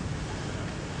history.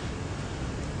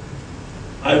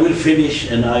 I will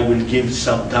finish and I will give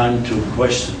some time to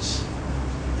questions.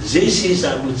 This is,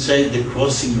 I would say, the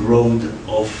crossing road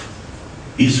of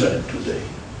Israel today.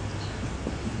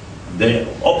 The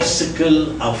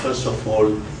obstacle are, first of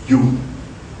all,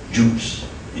 Jews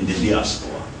in the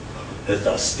diaspora that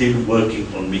are still working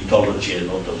on mythology and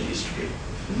not on history.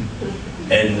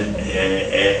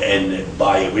 And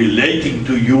by relating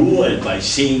to you and by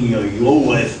seeing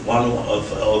you as one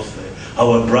of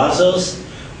our brothers,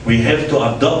 we have to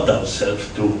adapt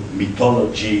ourselves to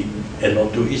mythology and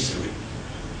not to history.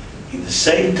 In the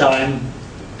same time,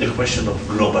 the question of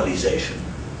globalization.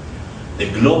 The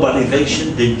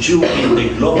globalization, the Jew in the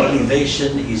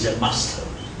globalization is a master.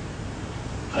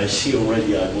 I see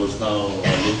already, I was now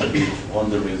a little bit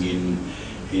wandering in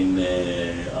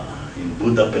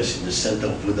Budapest, in the center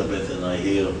of Budapest, and I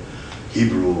hear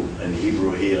Hebrew, and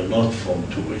Hebrew here, not from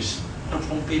tourists, but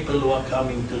from people who are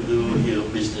coming to do here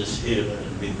business here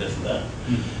and business there.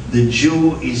 The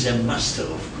Jew is a master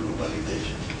of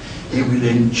globalization. He will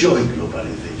enjoy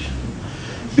globalization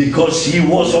because he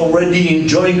was already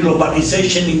enjoying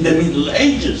globalization in the Middle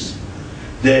Ages.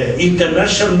 The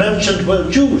international merchants were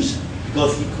Jews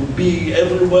because he could be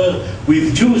everywhere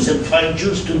with Jews and find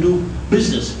Jews to do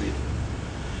business with.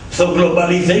 So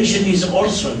globalization is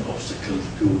also an obstacle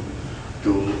to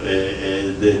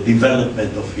the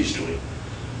development of history.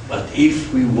 But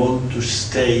if we want to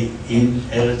stay in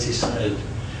Eretz Israel,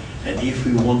 and if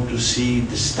we want to see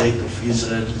the state of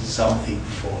Israel something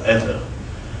forever,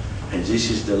 and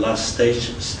this is the last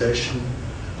station,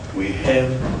 we have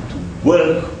to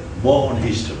work more on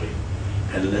history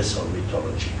and less on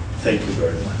mythology. Thank you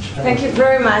very much. Thank you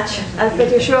very much,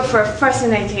 Yehoshua, for a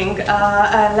fascinating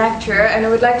lecture. And I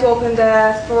would like to open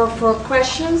the floor for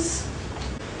questions.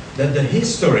 That the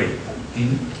history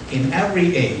in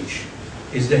every age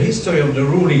is the history of the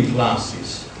ruling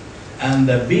classes, and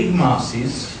the big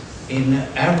masses in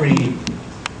every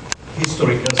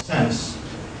historical sense,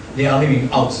 they are living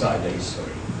outside the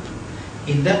history.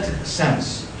 In that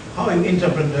sense, how you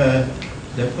interpret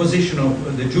the position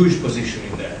of the Jewish position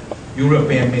in the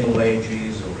European Middle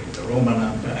Ages or in the Roman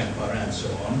Empire and so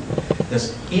on,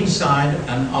 that's inside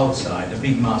and outside the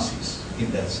big masses in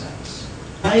that sense?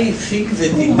 I think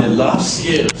that in the last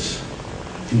years,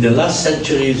 in the last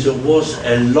centuries, there was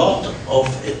a lot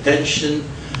of attention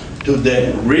to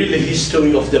the real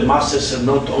history of the masses and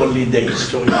not only the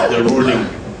history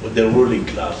of the ruling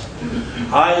class.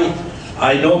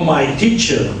 I know my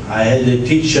teacher, I had a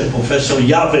teacher, Professor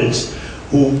Yavels,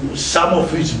 who some of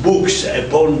his books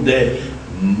upon the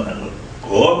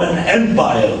Roman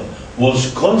Empire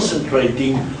was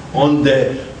concentrating on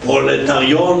the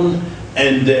proletarion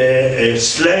and the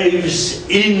slaves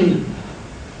in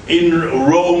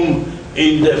Rome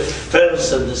in the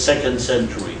 1st and the 2nd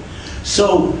century.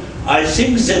 So I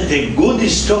think that a good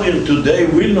historian today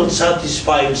will not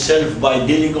satisfy himself by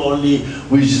dealing only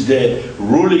with the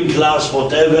ruling class,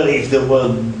 whatever, if they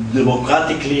were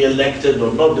democratically elected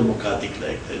or not democratically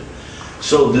elected.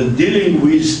 So the dealing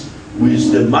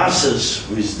with the masses,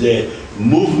 with the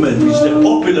movement, with the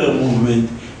popular movement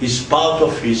is part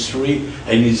of history,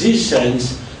 and in this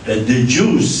sense, the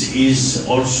Jews is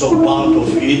also part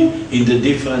of it in the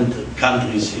different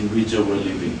countries in which they were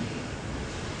living.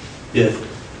 Yes.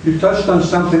 You touched on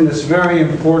something that's very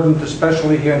important,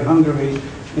 especially here in Hungary,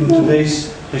 in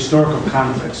today's historical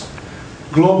context.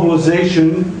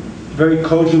 Globalization, very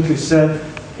cogently said,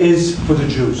 is for the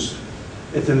Jews.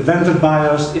 It's invented by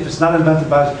us. If it's not invented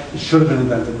by us, it should have been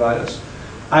invented by us.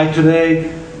 I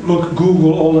today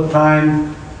Google all the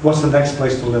time, what's the next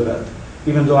place to live at?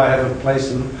 Even though I have a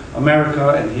place in America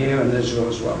and here in Israel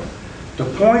as well. The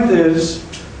point is,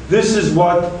 this is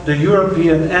what the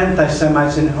European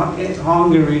anti-Semites in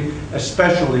Hungary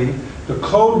especially, the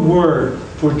code word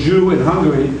for Jew in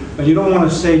Hungary, when you don't want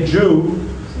to say Jew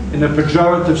in a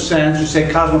pejorative sense, you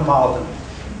say cosmopolitan.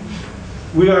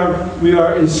 We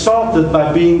are insulted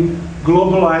by being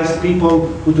globalized people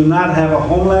who do not have a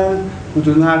homeland, who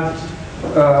do not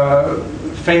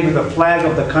favor the flag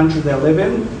of the country they live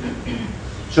in.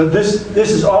 So this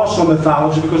is also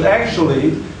mythology, because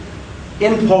actually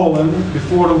in Poland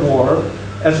before the war,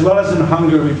 as well as in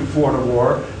Hungary before the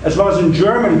war, as well as in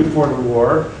Germany before the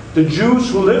war, the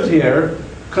Jews who lived here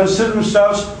considered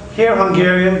themselves here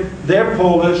Hungarian, they're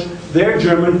Polish, they're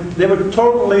German. They were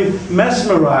totally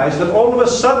mesmerized that all of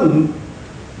a sudden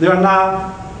they are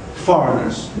now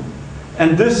foreigners.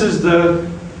 And this is the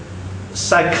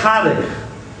psychotic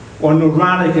or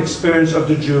neurotic experience of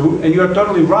the Jew, and you're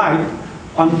totally right,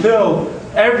 until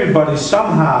everybody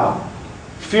somehow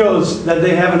feels that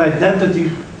they have an identity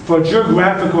for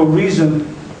geographical reason,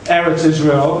 Eretz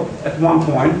Israel at one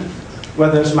point,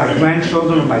 whether it's my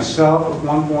grandchildren or myself at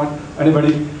one point,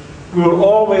 anybody, we will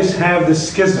always have this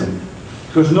schism,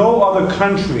 because no other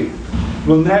country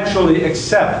will naturally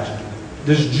accept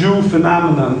this Jew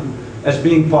phenomenon as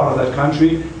being part of that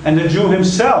country, and the Jew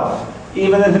himself,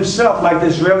 even in himself, like the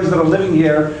Israelis that are living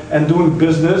here and doing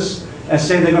business and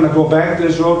say they're going to go back to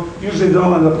Israel, usually they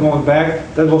don't end up going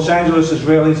back. The Los Angeles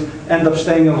Israelis end up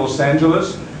staying in Los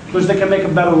Angeles because they can make a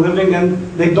better living, and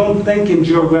they don't think in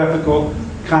geographical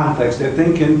context. They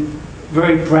think in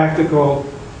very practical,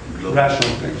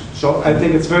 rational things. So I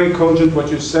think it's very cogent what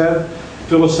you said,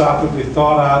 philosophically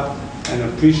thought out, and I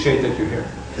appreciate that you're here.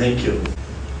 Thank you.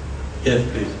 Yes,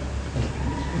 please.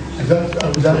 I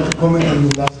would like to comment on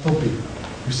the last topic.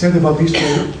 You said about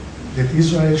history that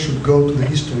Israel should go to the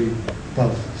history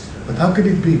part. But how can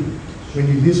it be when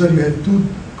in Israel you have two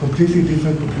completely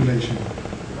different populations?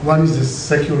 One is the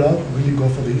secular, who really go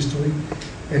for the history,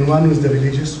 and one is the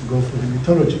religious, who go for the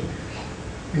mythology.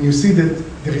 And you see that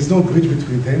there is no bridge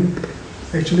between them.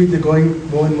 Actually, they're going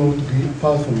more and more to be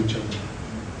far from each other.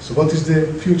 So what is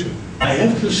the future? I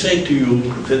have to say to you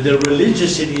that the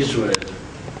religious in Israel,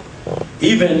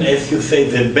 even as you say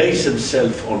they base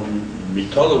themselves on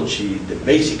mythology, the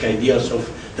basic ideas of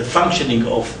the functioning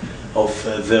of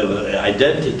their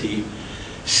identity,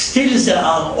 still they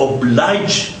are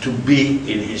obliged to be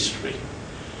in history.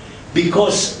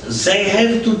 Because they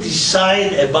have to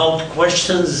decide about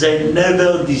questions they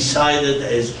never decided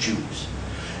as Jews.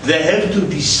 They have to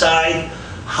decide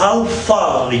how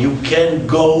far you can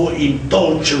go in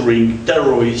torturing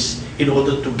terrorists in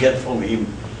order to get from him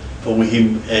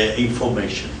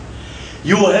information.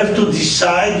 You have to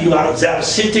decide, they are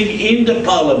sitting in the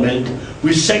parliament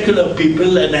with secular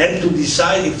people and have to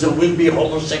decide if there will be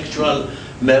homosexual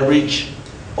marriage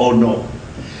or no.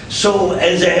 So,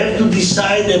 and they have to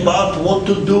decide about what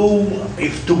to do,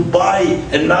 if to buy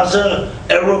another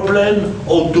aeroplane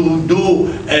or to do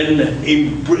an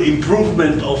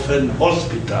improvement of an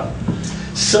hospital.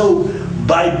 So,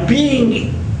 by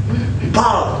being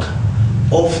part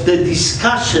of the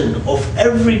discussion, of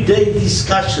everyday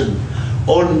discussion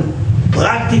on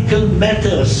practical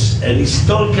matters and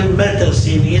historical matters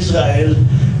in Israel,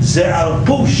 they are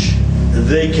pushed,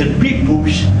 they can be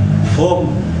pushed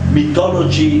from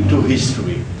mythology to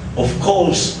history. Of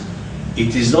course,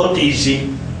 it is not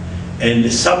easy,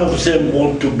 and some of them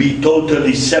want to be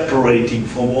totally separating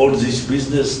from all this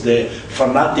business, the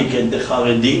fanatic and the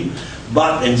Haredi,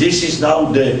 and this is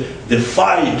now the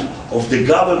fight of the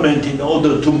government in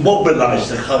order to mobilize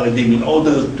the Haredim, in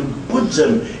order to put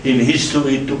them in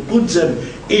history, to put them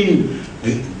in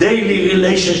daily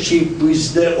relationship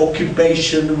with the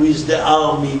occupation, with the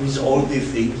army, with all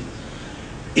these things.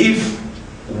 If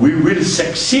we will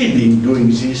succeed in doing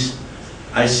this,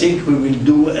 I think we will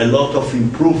do a lot of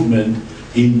improvement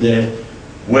in the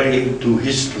way to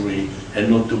history and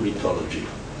not to mythology.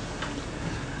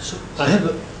 So I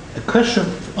have a question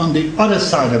on the other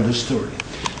side of the story.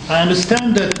 I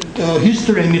understand that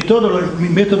history and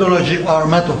methodology are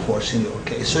metaphors in your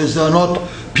case, so it's not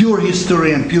pure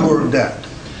history and pure that.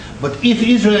 But if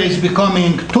Israel is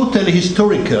becoming totally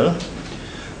historical,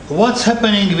 what's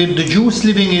happening with the Jews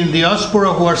living in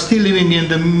diaspora who are still living in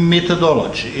the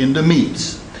methodology, in the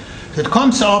myths? It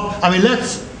comes up, I mean,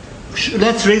 let's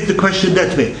let's raise the question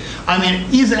that way. I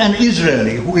mean, is an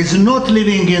Israeli who is not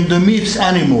living in the myths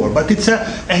anymore, but it's a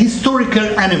historical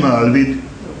animal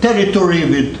with territory,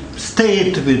 with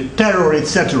state, with terror,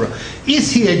 etc.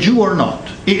 Is he a Jew or not,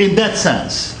 in that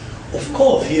sense? Of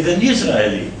course, he's an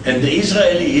Israeli, and the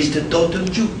Israeli is the total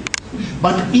Jew.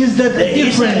 But is that a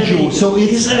different Jew? So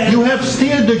it's, you have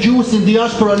still the Jews in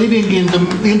diaspora living in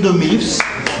the myths,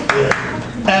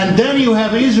 and then you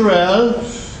have Israel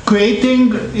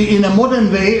creating, in a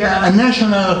modern way, a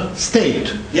national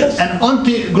state, yes, an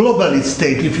anti-globalist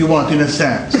state, if you want, in a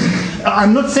sense.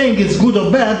 I'm not saying it's good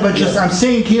or bad, but just I'm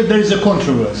saying here there is a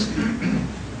controversy.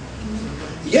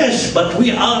 Yes, but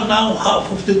we are now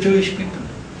half of the Jewish people.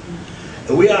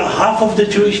 We are half of the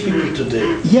Jewish people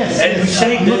today. Yes. And we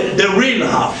say the real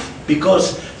half,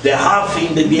 because the half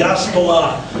in the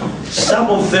diaspora, some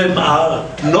of them are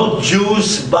not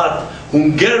Jews, but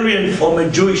Hungarian from a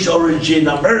Jewish origin,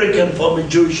 American from a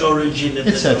Jewish origin,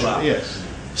 etc. Yes.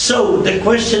 So the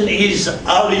question is,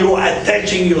 are you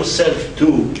attaching yourself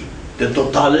to the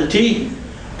totality,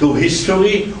 to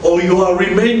history, or you are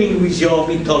remaining with your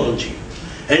mythology?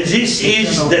 And this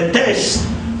is the test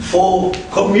for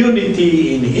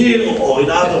community in here or in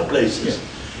other places.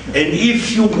 And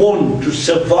if you want to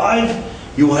survive,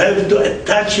 you have to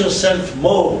attach yourself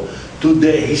more to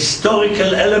the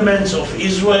historical elements of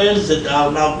Israel that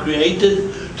are now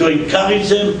created, to encourage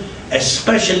them,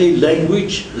 especially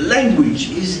language.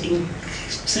 Language is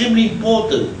extremely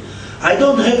important. I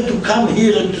don't have to come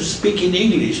here and to speak in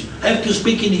English. I have to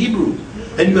speak in Hebrew.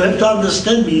 And you have to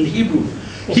understand me in Hebrew.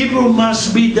 Hebrew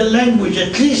must be the language,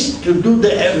 at least to do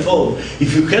the effort.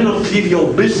 If you cannot leave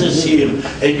your business here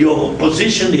and your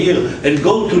position here and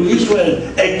go to Israel,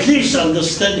 at least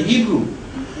understand Hebrew.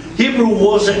 Hebrew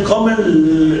was a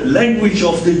common language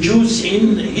of the Jews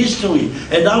in history,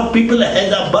 and now people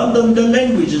had abandoned the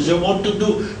languages. They want to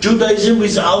do Judaism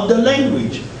without the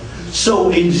language. So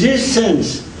in this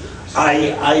sense,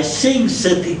 I think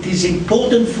that it is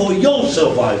important for your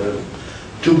survival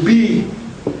to be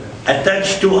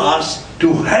attached to us,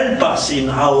 to help us in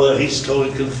our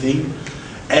historical thing,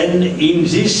 and in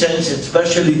this sense,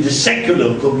 especially the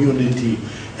secular community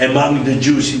among the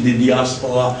Jews in the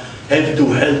diaspora have to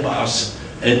help us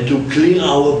and to clear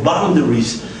our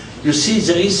boundaries. You see,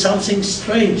 there is something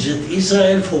strange that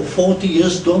Israel for 40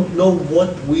 years don't know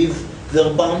what with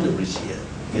their boundaries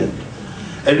yet.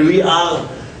 And we are,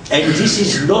 and this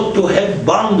is not to have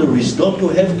boundaries, not to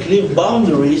have clear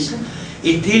boundaries.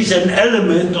 It is an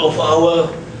element of our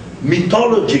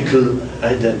mythological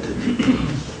identity.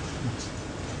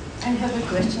 I have a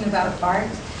question about art.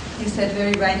 You said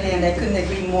very rightly, and I couldn't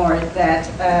agree more,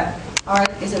 that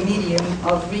art is a medium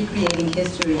of recreating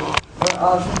history, or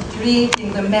of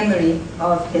creating the memory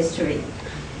of history.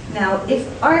 Now, if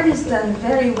art is done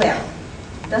very well,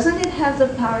 doesn't it have the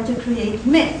power to create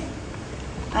myth?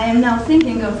 I am now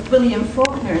thinking of William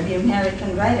Faulkner, the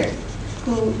American writer,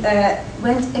 who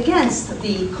went against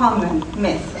the common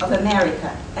myth of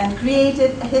America and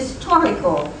created a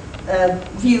historical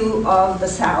view of the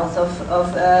South,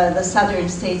 of the southern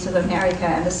states of America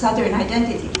and the southern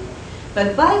identity.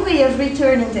 But by way of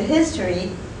returning to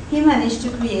history, he managed to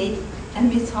create a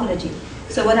mythology.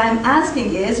 So what I'm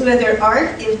asking is whether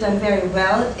art, if done very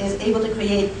well, is able to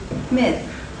create myth.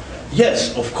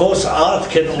 Yes, of course, art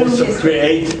can also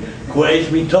create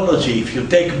mythology. If you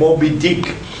take Moby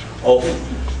Dick of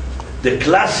the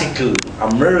classical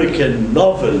American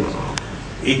novel,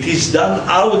 it is done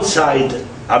outside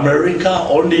America,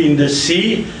 only in the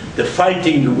sea, the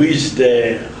fighting with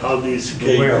the, how do you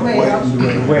say? The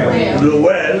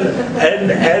whale.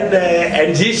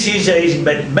 And this is a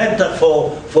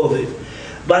metaphor for it.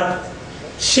 But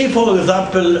see, for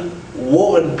example,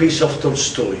 War and Peace of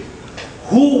Tolstoy.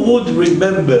 Who would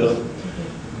remember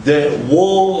the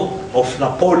war of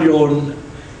Napoleon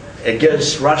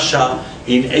against Russia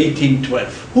in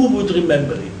 1812? Who would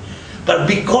remember it? But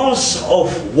because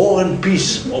of War and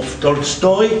Peace of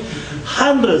Tolstoy,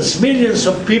 hundreds, millions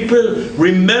of people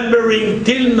remembering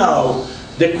till now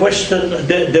the question,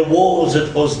 the war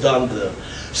that was done there.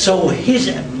 So his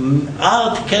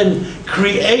art can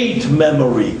create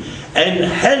memory and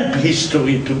help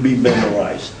history to be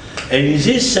memorized. And in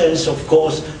this sense, of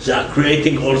course, they are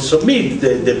creating also myth.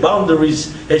 The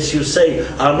boundaries, as you say,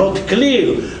 are not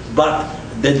clear, but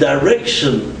the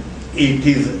direction, it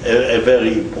is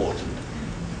very important.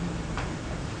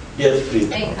 Yes, please.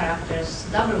 Main characters,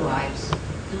 double wives,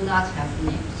 do not have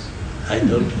names. I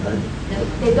don't.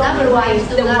 They don't Double wives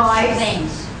do the not wives, have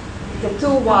names. the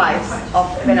two wives of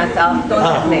Benatar don't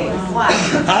have names. Why?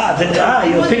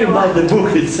 You're thinking about the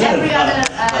book itself. Every other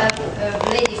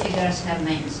lady figures have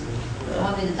names.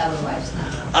 Only the double wives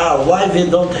now. Why they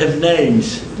don't have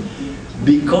names?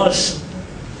 Because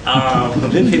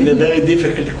this is a very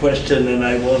difficult question, and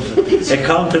I was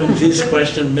encountering this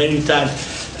question many times.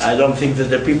 I don't think that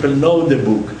the people know the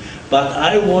book, but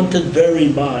I wanted very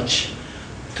much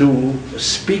to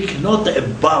speak not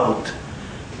about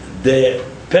the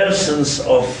persons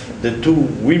of the two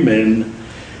women,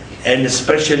 and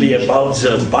especially about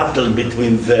the battle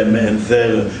between them and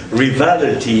their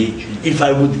rivalry, if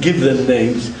I would give them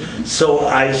names. So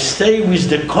I stay with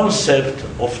the concept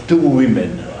of two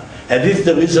women. And this is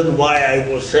the reason why I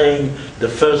was saying the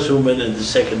first woman and the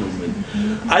second woman.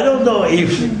 I don't know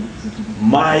if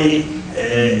my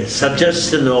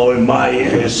suggestion or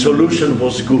my solution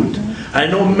was good. I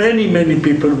know many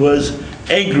people was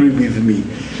angry with me,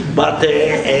 but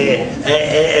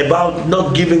about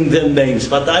not giving them names.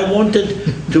 But I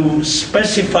wanted to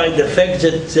specify the fact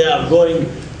that they are going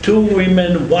two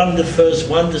women, one the first,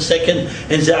 one the second,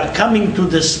 and they are coming to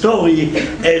the story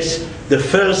as the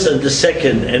first and the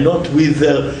second, and not with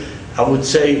their, I would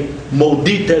say, more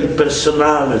detailed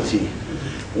personality.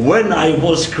 When I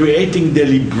was creating the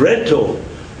libretto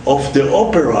of the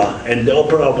opera, and the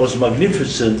opera was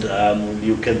magnificent,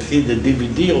 you can see the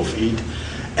DVD of it,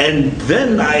 and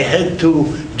then I had to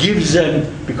give them,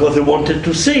 because they wanted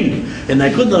to sing, and I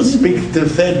could not speak to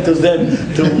them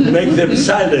to make them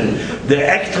silent. The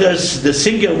actress, the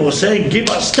singer was saying, give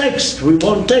us text, we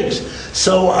want text.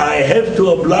 So I have to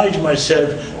oblige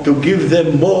myself to give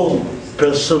them more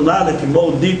personality,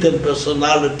 more detailed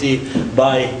personality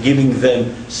by giving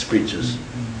them speeches.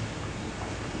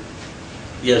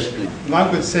 Yes, please. One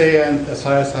could say, and as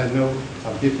far as I know,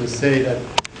 some people say that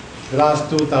the last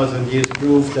 2,000 years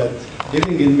prove that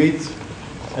living in myth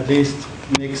at least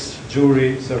makes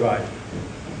Jewry survive.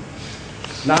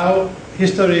 Now,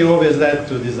 history always led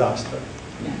to disaster.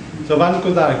 So one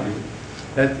could argue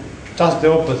that just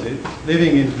the opposite,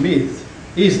 living in myth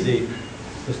is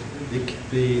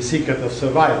the secret of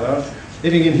survival.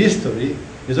 Living in history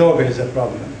is always a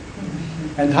problem.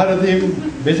 And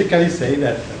Haradim basically say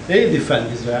that they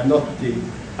defend Israel, not the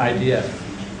IDF.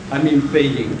 I'm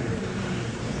invading.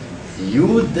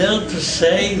 You dare to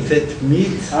say that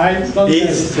myth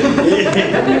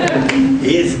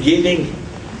is giving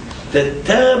the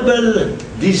terrible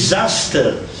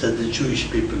disaster that the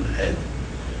Jewish people had,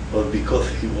 well, because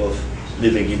he was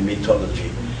living in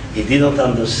mythology. He did not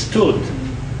understood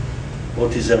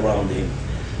what is around him.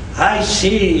 I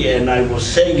see, and I was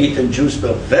saying it, and Jews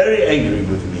were very angry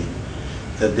with me,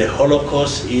 that the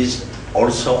Holocaust is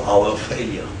also our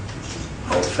failure.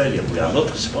 Our failure. We are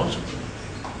not responsible.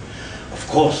 Of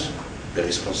course, the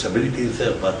responsibility is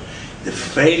there, but the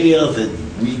failure that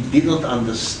we did not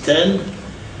understand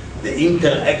the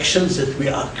interactions that we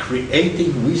are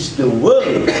creating with the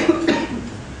world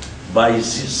by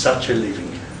such a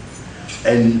living.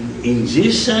 And in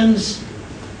this sense,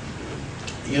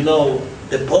 you know,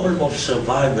 the problem of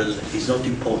survival is not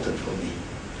important for me.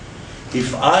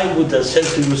 If I would have said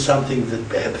to you something that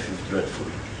perhaps is dreadful,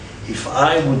 if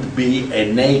I would be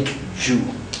a naked Jew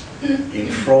in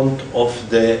front of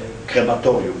the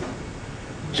crematorium,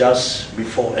 just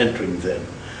before entering them,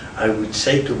 I would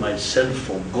say to myself,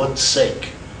 for God's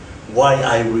sake, why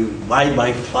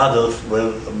my fathers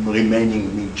were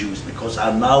remaining me Jews, because I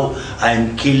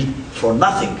am killed for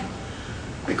nothing.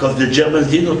 Because the Germans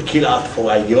did not kill us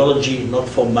for ideology, not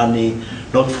for money,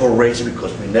 not for race,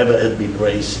 because we never had been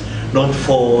race, not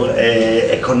for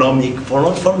economic,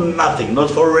 not for nothing, not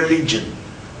for religion.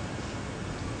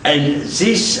 And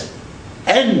this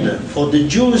end for the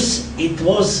Jews, it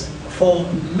was for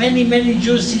many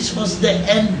Jews, this was the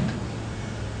end.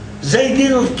 They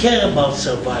didn't care about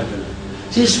survival.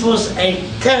 This was a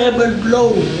terrible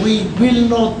blow. We will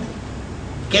not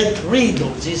get rid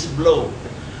of this blow.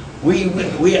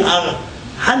 We are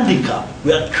handicapped,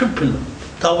 we are crippled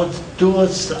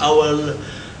towards our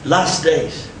last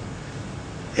days.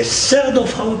 A third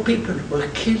of our people were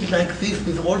killed like this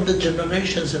with all the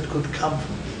generations that could come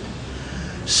from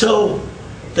it. So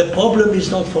the problem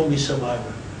is not for me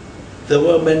survival. There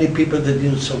were many people that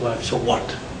didn't survive, so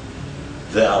what?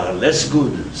 They are less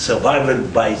good. Survival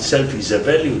by itself is a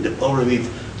value. The problem is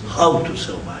how to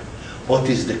survive. What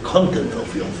is the content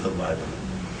of your survival?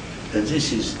 And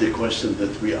this is the question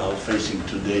that we are facing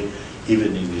today,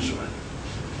 even in Israel.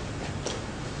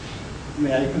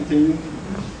 May I continue?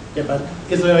 Yeah, but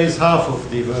Israel is half of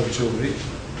the world Jewry.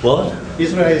 What?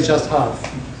 Israel is just half.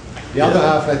 The other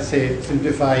half, let's say,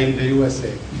 simplifying the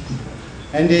USA.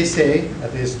 And they say,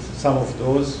 at least some of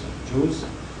those Jews,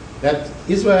 that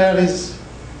Israel is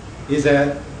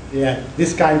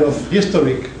this kind of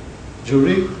historic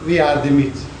Jewry. We are the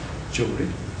myth Jewry.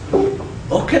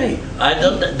 Okay, I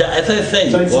don't. As I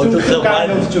say, So it's want to two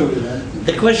kind survive. of Jewry, then?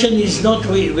 The question is not,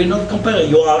 we're not comparing.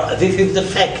 You are, this is the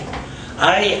fact.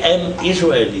 I am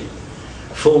Israeli.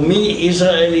 For me,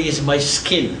 Israeli is my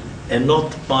skin and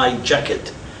not my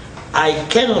jacket. I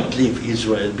cannot leave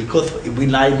Israel because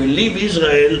when I will leave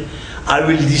Israel, I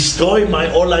will destroy my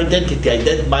whole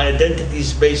identity. My identity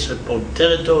is based upon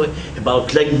territory,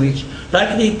 about language,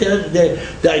 like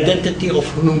the identity of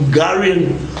an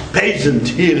Hungarian peasant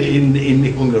here in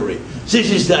Hungary.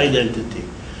 This is the identity.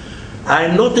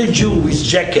 I'm not a Jew with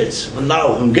jackets.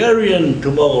 Now Hungarian,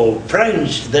 tomorrow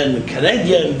French, then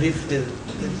Canadian. This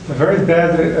A very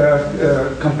bad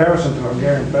comparison to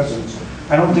Hungarian peasants.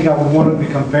 I don't think I would want to be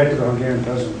compared to the Hungarian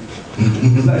peasant.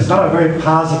 It's not a very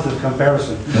positive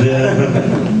comparison.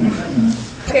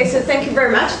 Okay, so thank you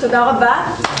very much. Toda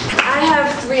rabba. I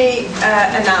have three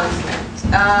announcements.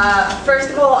 First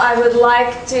of all, I would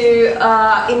like to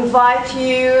invite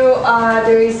you.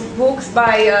 There is books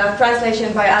by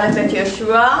translation by Aleph and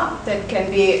Yehoshua that can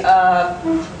be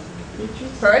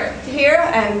heard here,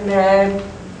 and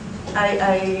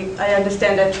I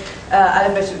understand that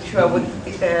Aleph and Yehoshua would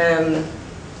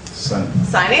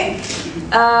sign it.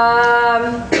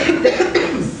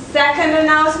 The second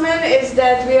announcement is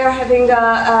that we are having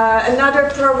another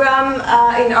program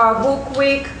in our book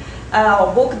week,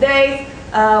 or book day,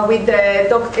 with the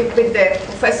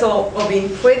Professor Obi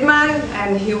Friedman,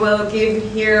 and he will give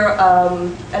here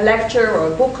a lecture or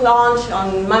a book launch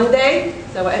on Monday.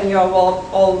 So, and you're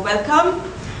all welcome.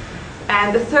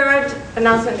 And the third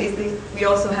announcement is that we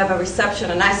also have a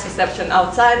reception, a nice reception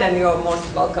outside, and you're most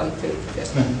welcome to.